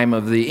Daniel's time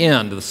of the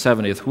end, the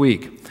 70th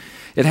week.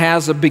 It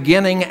has a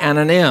beginning and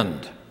an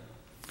end,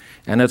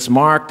 and it's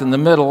marked in the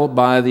middle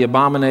by the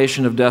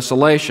abomination of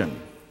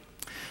desolation.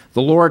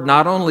 The Lord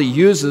not only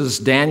uses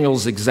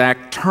Daniel's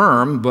exact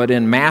term, but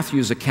in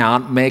Matthew's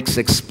account makes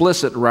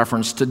explicit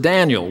reference to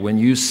Daniel when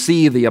you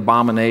see the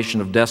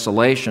abomination of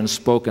desolation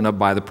spoken of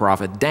by the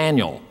prophet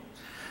Daniel.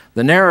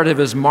 The narrative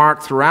is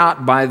marked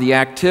throughout by the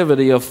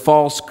activity of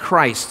false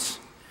Christs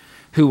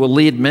who will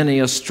lead many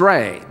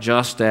astray,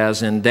 just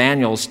as in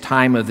Daniel's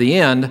time of the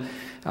end,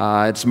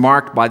 it's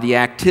marked by the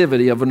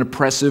activity of an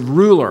oppressive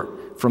ruler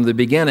from the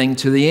beginning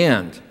to the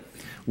end.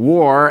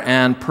 War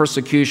and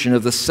persecution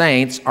of the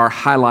saints are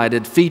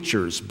highlighted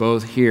features,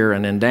 both here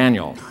and in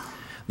Daniel.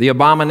 The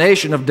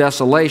abomination of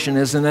desolation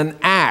is an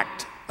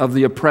act of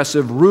the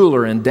oppressive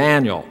ruler in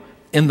Daniel.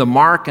 In the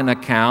Markan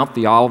account,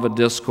 the Olivet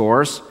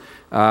Discourse,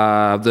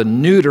 the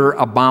neuter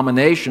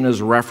abomination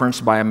is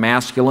referenced by a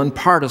masculine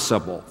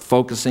participle,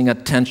 focusing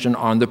attention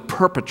on the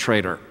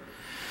perpetrator.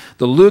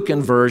 The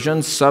Lucan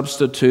version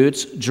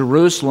substitutes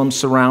Jerusalem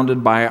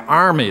surrounded by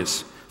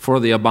armies for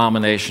the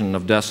abomination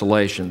of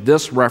desolation.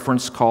 This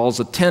reference calls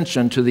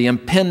attention to the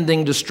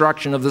impending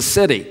destruction of the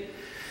city,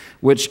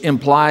 which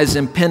implies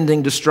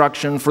impending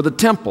destruction for the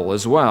temple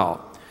as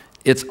well,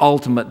 its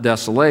ultimate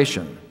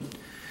desolation.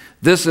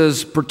 This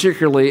is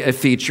particularly a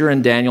feature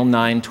in Daniel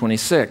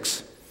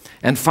 9:26.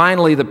 And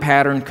finally, the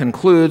pattern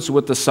concludes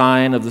with the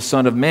sign of the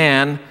Son of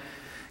Man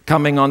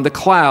coming on the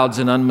clouds,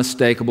 an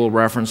unmistakable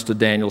reference to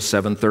Daniel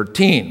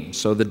 7:13.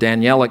 So the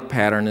Danielic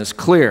pattern is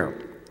clear.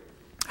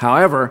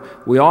 However,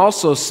 we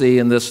also see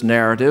in this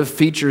narrative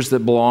features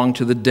that belong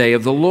to the Day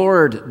of the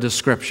Lord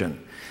description.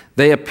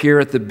 They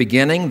appear at the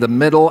beginning, the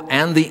middle,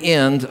 and the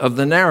end of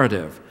the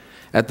narrative.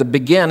 At the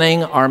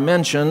beginning are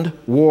mentioned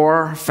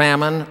war,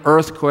 famine,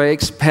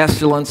 earthquakes,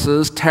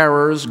 pestilences,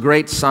 terrors,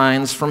 great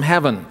signs from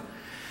heaven.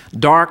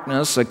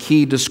 Darkness, a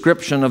key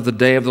description of the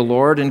day of the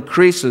Lord,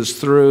 increases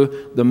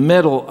through the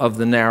middle of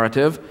the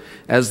narrative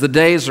as the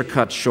days are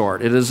cut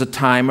short. It is a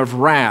time of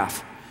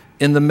wrath.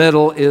 In the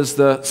middle is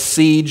the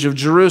siege of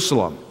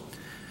Jerusalem.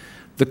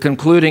 The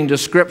concluding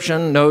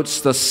description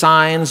notes the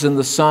signs in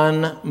the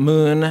sun,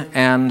 moon,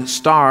 and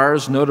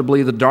stars,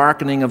 notably the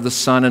darkening of the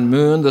sun and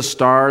moon, the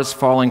stars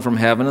falling from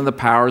heaven, and the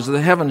powers of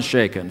the heavens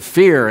shaken.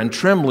 Fear and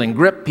trembling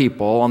grip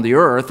people on the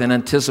earth in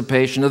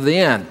anticipation of the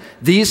end.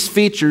 These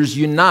features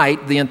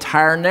unite the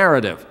entire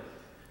narrative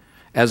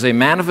as a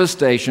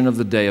manifestation of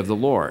the day of the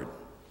Lord.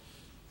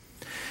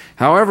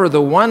 However,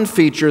 the one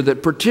feature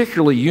that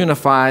particularly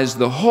unifies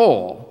the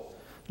whole,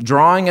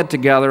 drawing it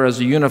together as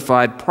a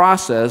unified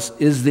process,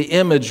 is the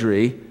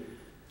imagery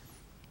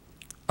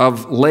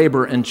of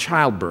labor and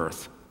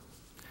childbirth.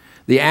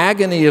 The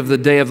agony of the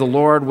day of the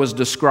Lord was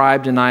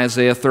described in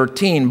Isaiah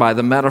 13 by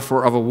the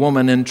metaphor of a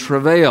woman in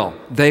travail.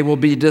 They will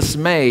be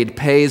dismayed.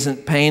 Pains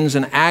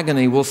and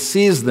agony will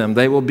seize them.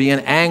 They will be in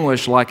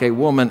anguish like a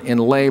woman in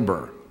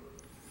labor.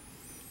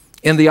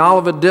 In the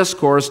Olivet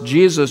Discourse,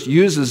 Jesus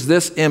uses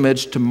this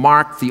image to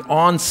mark the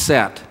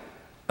onset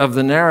of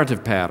the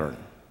narrative pattern.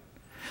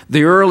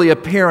 The early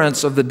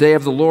appearance of the day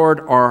of the Lord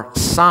are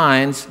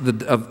signs.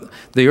 The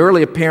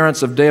early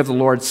appearance of day of the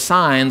Lord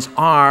signs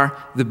are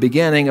the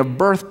beginning of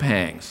birth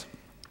pangs.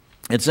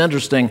 It's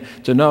interesting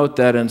to note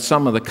that in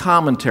some of the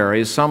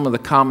commentaries, some of the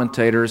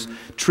commentators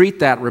treat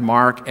that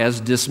remark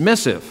as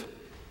dismissive.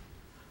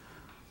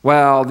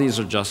 Well, these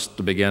are just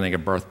the beginning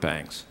of birth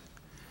pangs.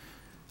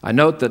 I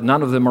note that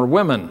none of them are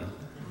women.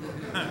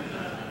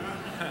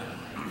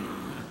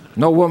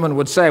 No woman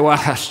would say, well,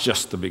 that's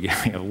just the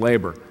beginning of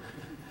labor.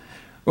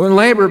 When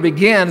labor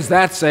begins,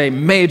 that's a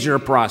major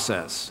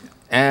process,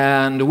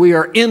 and we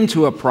are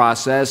into a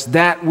process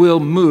that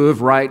will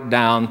move right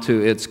down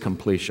to its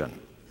completion.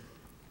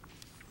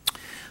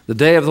 The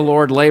day of the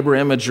Lord labor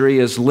imagery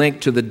is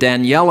linked to the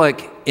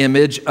Danielic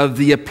image of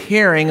the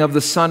appearing of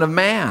the Son of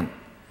Man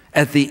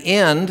at the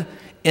end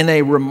in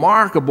a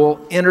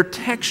remarkable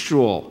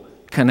intertextual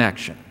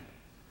connection.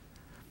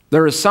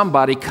 There is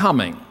somebody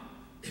coming.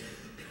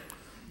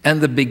 And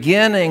the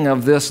beginning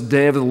of this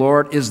day of the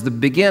Lord is the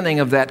beginning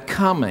of that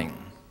coming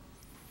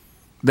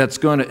that's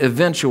going to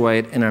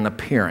eventuate in an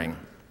appearing.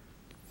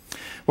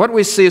 What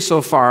we see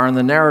so far in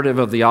the narrative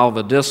of the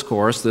Olivet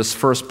Discourse, this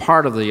first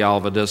part of the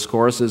Olivet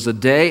Discourse, is a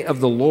day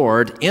of the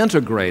Lord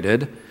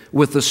integrated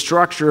with the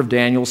structure of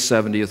Daniel's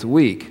 70th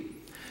week.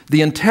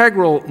 The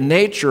integral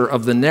nature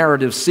of the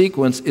narrative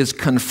sequence is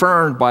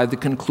confirmed by the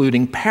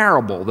concluding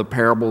parable, the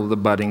parable of the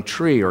budding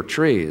tree or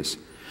trees.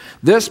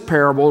 This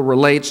parable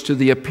relates to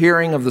the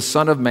appearing of the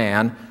Son of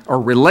Man,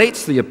 or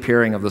relates the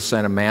appearing of the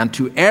Son of Man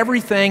to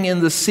everything in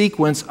the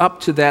sequence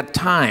up to that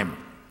time.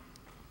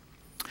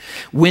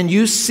 When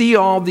you see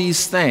all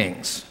these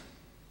things,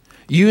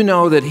 you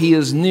know that he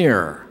is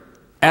near,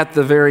 at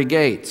the very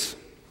gates.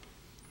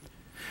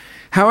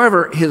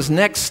 However, his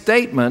next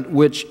statement,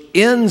 which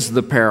ends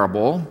the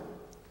parable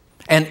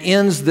and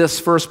ends this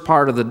first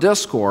part of the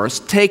discourse,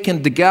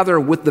 taken together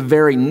with the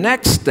very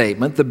next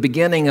statement, the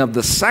beginning of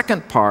the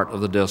second part of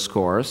the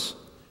discourse,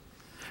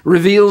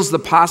 reveals the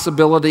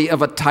possibility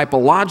of a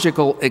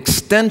typological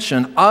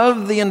extension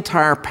of the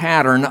entire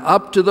pattern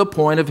up to the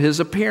point of his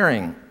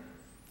appearing.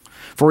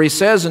 For he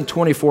says in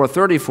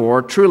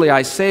 24:34, "Truly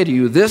I say to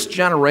you, this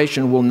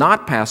generation will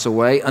not pass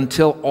away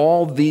until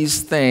all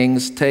these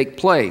things take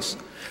place."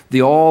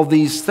 The all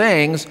these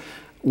things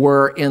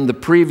were in the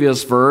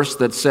previous verse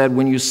that said,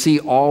 when you see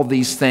all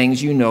these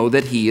things, you know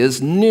that he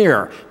is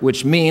near,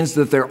 which means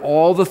that they're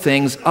all the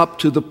things up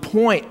to the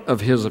point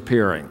of his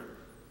appearing.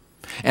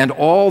 And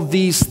all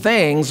these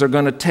things are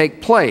going to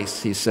take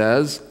place, he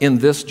says, in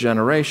this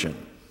generation.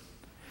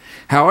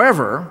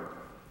 However,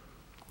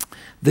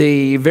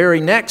 the very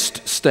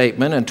next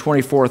statement in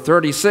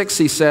 24:36,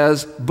 he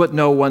says, "But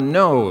no one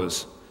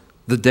knows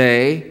the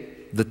day,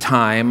 the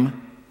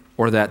time,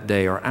 or that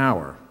day or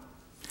hour."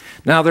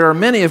 Now, there are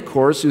many, of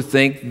course, who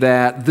think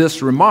that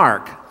this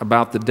remark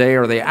about the day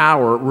or the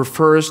hour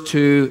refers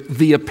to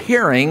the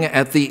appearing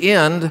at the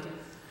end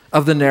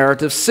of the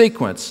narrative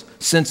sequence,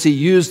 since he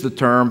used the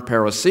term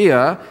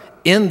parousia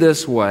in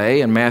this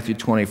way in Matthew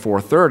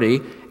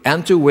 24:30,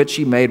 and to which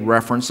he made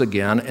reference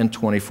again in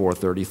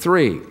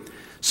 24:33.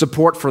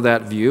 Support for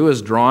that view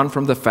is drawn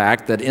from the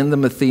fact that in the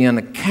Matthean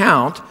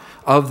account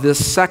of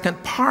this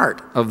second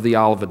part of the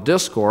Olivet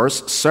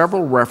Discourse,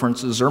 several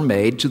references are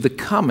made to the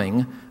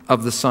coming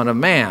of the Son of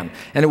Man.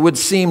 And it would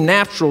seem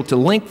natural to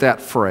link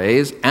that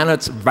phrase and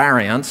its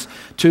variants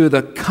to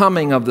the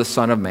coming of the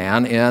Son of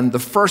Man in the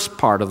first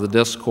part of the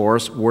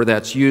discourse, where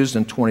that's used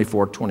in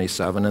 24,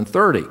 27, and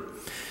 30.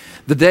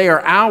 The day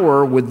or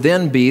hour would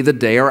then be the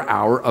day or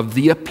hour of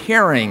the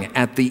appearing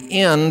at the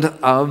end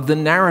of the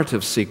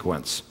narrative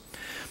sequence.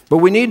 But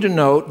we need to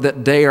note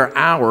that day or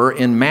hour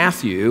in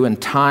Matthew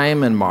and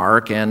time in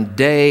Mark and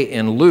day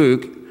in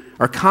Luke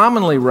are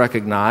commonly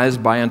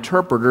recognized by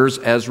interpreters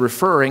as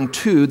referring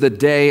to the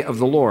day of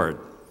the Lord.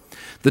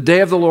 The day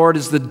of the Lord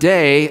is the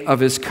day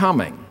of his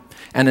coming.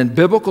 And in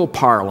biblical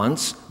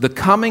parlance, the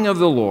coming of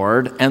the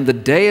Lord and the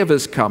day of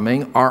his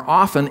coming are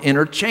often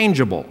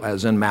interchangeable,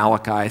 as in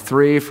Malachi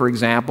 3, for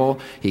example,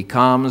 he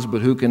comes,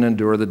 but who can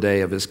endure the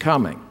day of his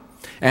coming?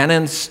 And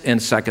in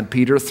 2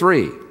 Peter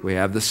 3, we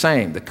have the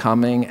same, the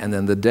coming and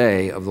then the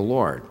day of the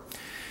Lord.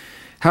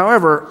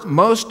 However,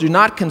 most do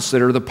not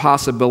consider the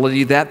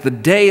possibility that the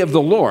day of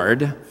the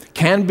Lord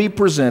can be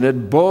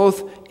presented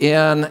both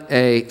in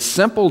a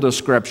simple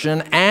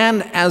description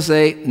and as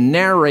a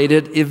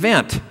narrated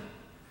event,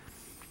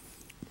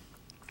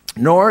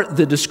 nor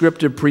the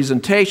descriptive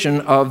presentation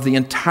of the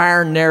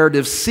entire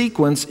narrative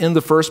sequence in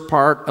the first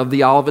part of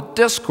the Olivet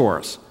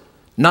Discourse,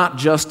 not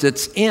just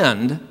its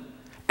end,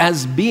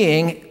 as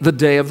being the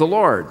day of the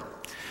Lord.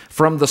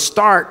 From the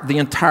start, the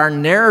entire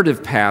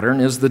narrative pattern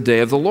is the day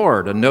of the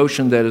Lord, a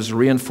notion that is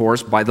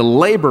reinforced by the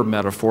labor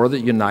metaphor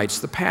that unites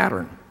the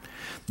pattern.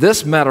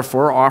 This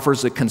metaphor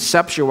offers a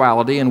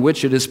conceptuality in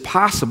which it is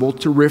possible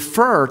to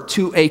refer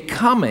to a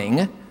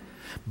coming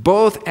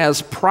both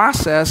as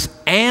process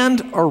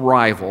and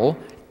arrival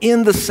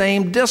in the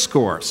same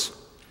discourse.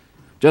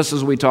 Just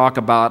as we talk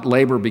about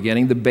labor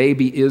beginning, the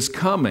baby is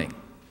coming.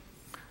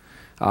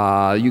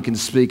 You can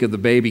speak of the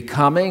baby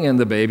coming and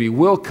the baby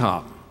will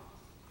come.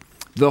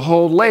 The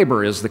whole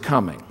labor is the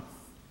coming.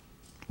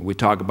 We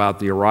talk about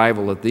the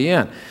arrival at the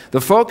end. The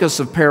focus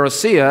of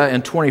parousia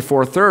in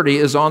 24:30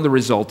 is on the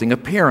resulting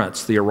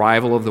appearance, the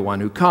arrival of the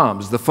one who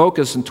comes. The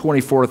focus in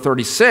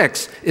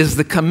 24:36 is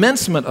the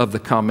commencement of the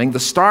coming, the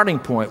starting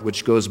point,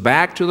 which goes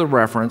back to the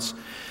reference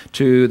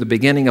to the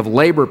beginning of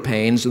labor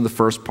pains in the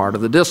first part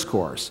of the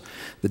discourse.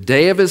 The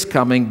day of his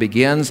coming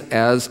begins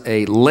as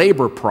a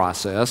labor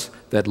process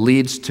that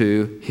leads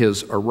to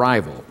his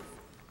arrival.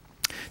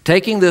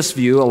 Taking this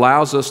view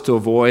allows us to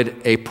avoid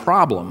a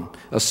problem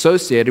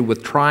associated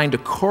with trying to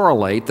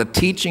correlate the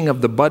teaching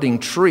of the budding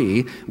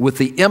tree with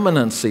the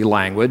imminency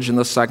language in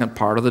the second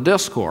part of the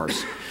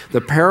discourse.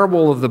 The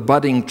parable of the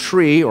budding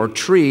tree or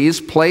trees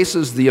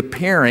places the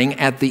appearing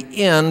at the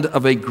end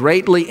of a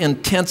greatly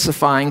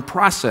intensifying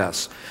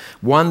process,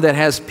 one that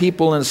has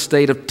people in a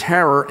state of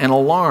terror and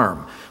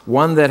alarm,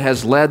 one that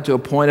has led to a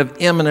point of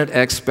imminent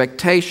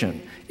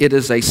expectation. It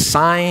is a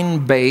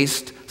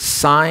sign-based,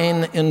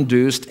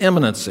 sign-induced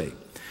imminency.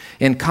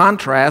 In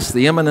contrast,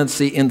 the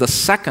imminency in the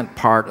second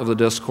part of the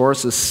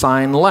discourse is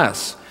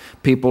signless.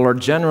 People are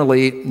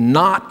generally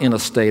not in a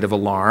state of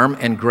alarm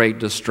and great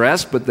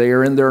distress, but they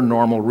are in their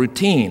normal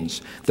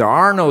routines. There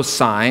are no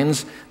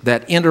signs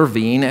that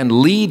intervene and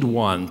lead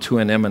one to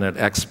an imminent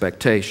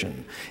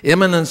expectation.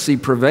 Imminency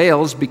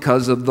prevails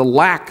because of the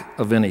lack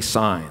of any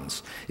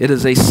signs. It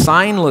is a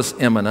signless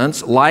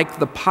imminence, like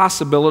the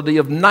possibility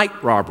of night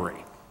robbery.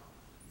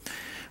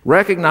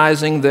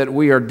 Recognizing that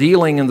we are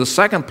dealing in the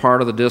second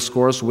part of the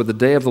discourse with the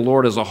day of the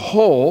Lord as a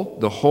whole,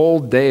 the whole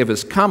day of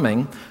his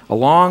coming,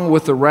 along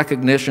with the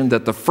recognition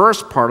that the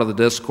first part of the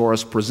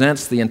discourse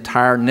presents the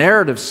entire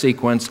narrative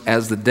sequence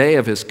as the day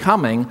of his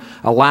coming,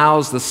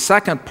 allows the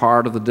second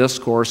part of the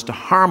discourse to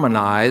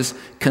harmonize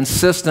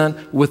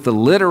consistent with the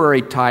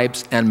literary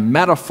types and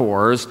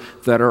metaphors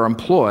that are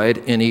employed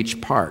in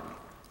each part.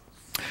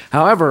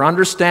 However,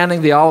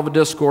 understanding the Olivet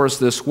Discourse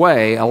this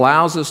way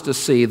allows us to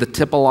see the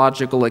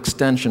typological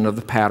extension of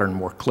the pattern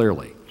more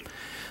clearly.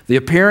 The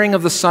appearing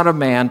of the Son of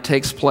Man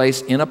takes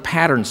place in a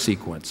pattern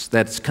sequence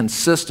that's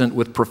consistent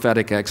with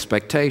prophetic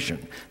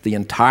expectation. The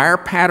entire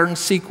pattern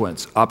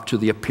sequence up to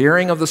the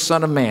appearing of the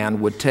Son of Man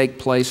would take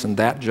place in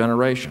that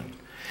generation.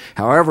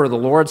 However, the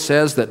Lord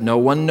says that no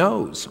one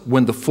knows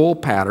when the full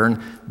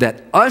pattern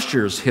that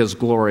ushers his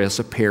glorious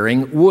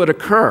appearing would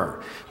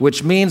occur,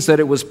 which means that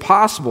it was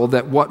possible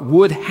that what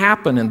would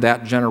happen in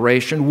that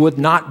generation would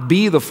not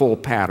be the full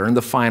pattern,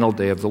 the final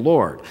day of the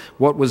Lord.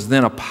 What was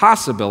then a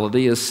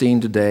possibility is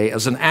seen today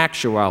as an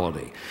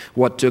actuality.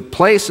 What took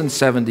place in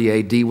 70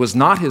 AD was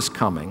not his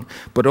coming,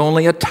 but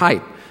only a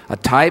type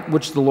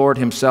which the Lord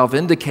himself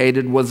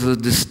indicated was a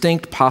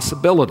distinct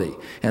possibility.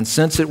 And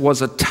since it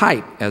was a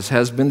type, as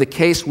has been the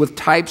case with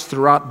types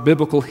throughout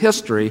biblical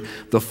history,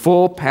 the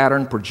full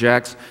pattern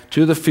projects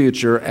to the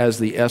future as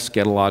the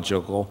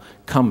eschatological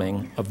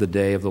coming of the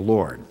day of the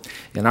Lord.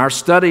 In our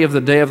study of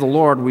the day of the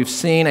Lord, we've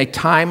seen a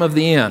time of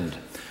the end,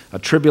 a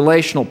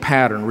tribulational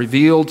pattern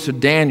revealed to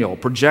Daniel,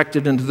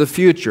 projected into the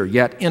future,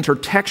 yet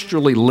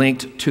intertextually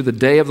linked to the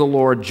day of the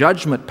Lord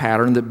judgment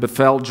pattern that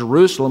befell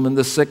Jerusalem in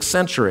the 6th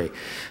century.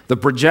 The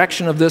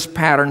projection of this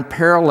pattern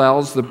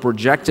parallels the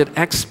projected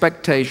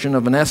expectation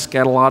of an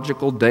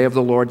eschatological day of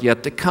the Lord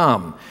yet to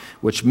come,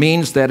 which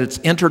means that its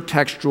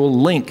intertextual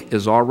link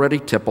is already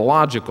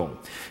typological.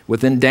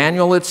 Within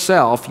Daniel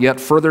itself,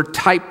 yet further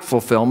type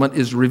fulfillment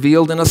is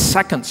revealed in a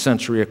 2nd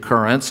century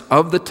occurrence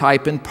of the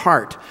type in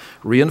part,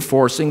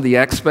 reinforcing the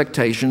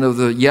expectation of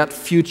the yet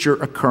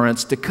future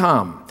occurrence to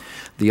come.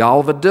 The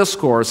Olivet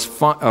Discourse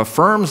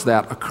affirms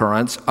that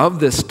occurrence of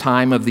this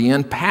time of the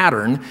end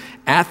pattern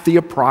at the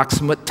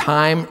approximate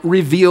time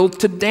revealed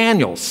to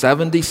Daniel,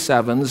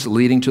 77s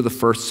leading to the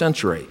 1st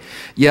century,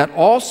 yet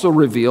also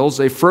reveals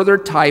a further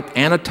type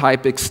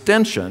antitype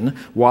extension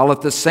while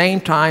at the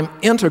same time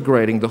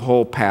integrating the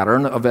whole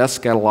pattern of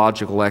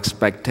eschatological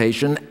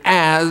expectation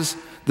as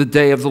the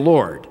day of the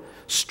Lord,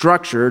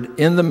 structured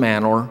in the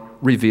manner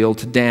revealed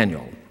to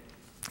Daniel.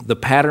 The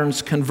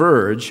patterns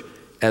converge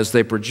as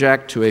they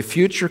project to a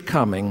future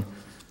coming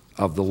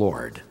of the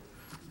Lord.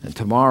 And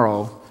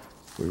tomorrow,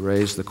 we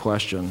raise the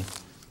question,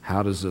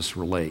 how does this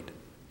relate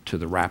to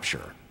the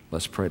rapture?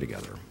 Let's pray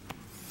together.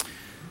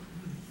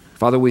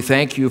 Father, we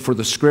thank you for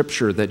the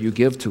scripture that you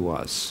give to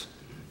us.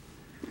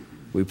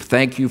 We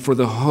thank you for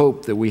the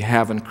hope that we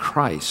have in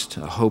Christ,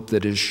 a hope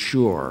that is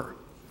sure.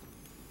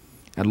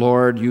 And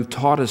Lord, you've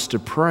taught us to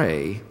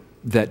pray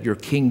that your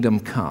kingdom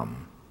come.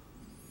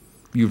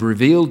 You've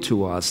revealed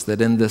to us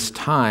that in this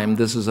time,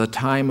 this is a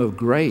time of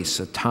grace,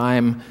 a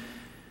time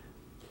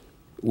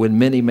when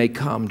many may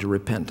come to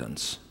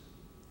repentance.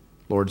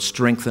 Lord,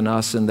 strengthen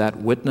us in that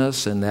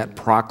witness and that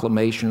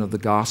proclamation of the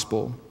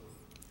gospel,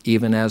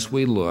 even as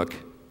we look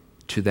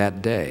to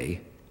that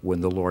day when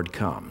the Lord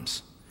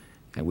comes.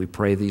 And we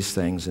pray these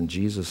things in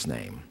Jesus'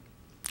 name.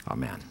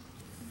 Amen.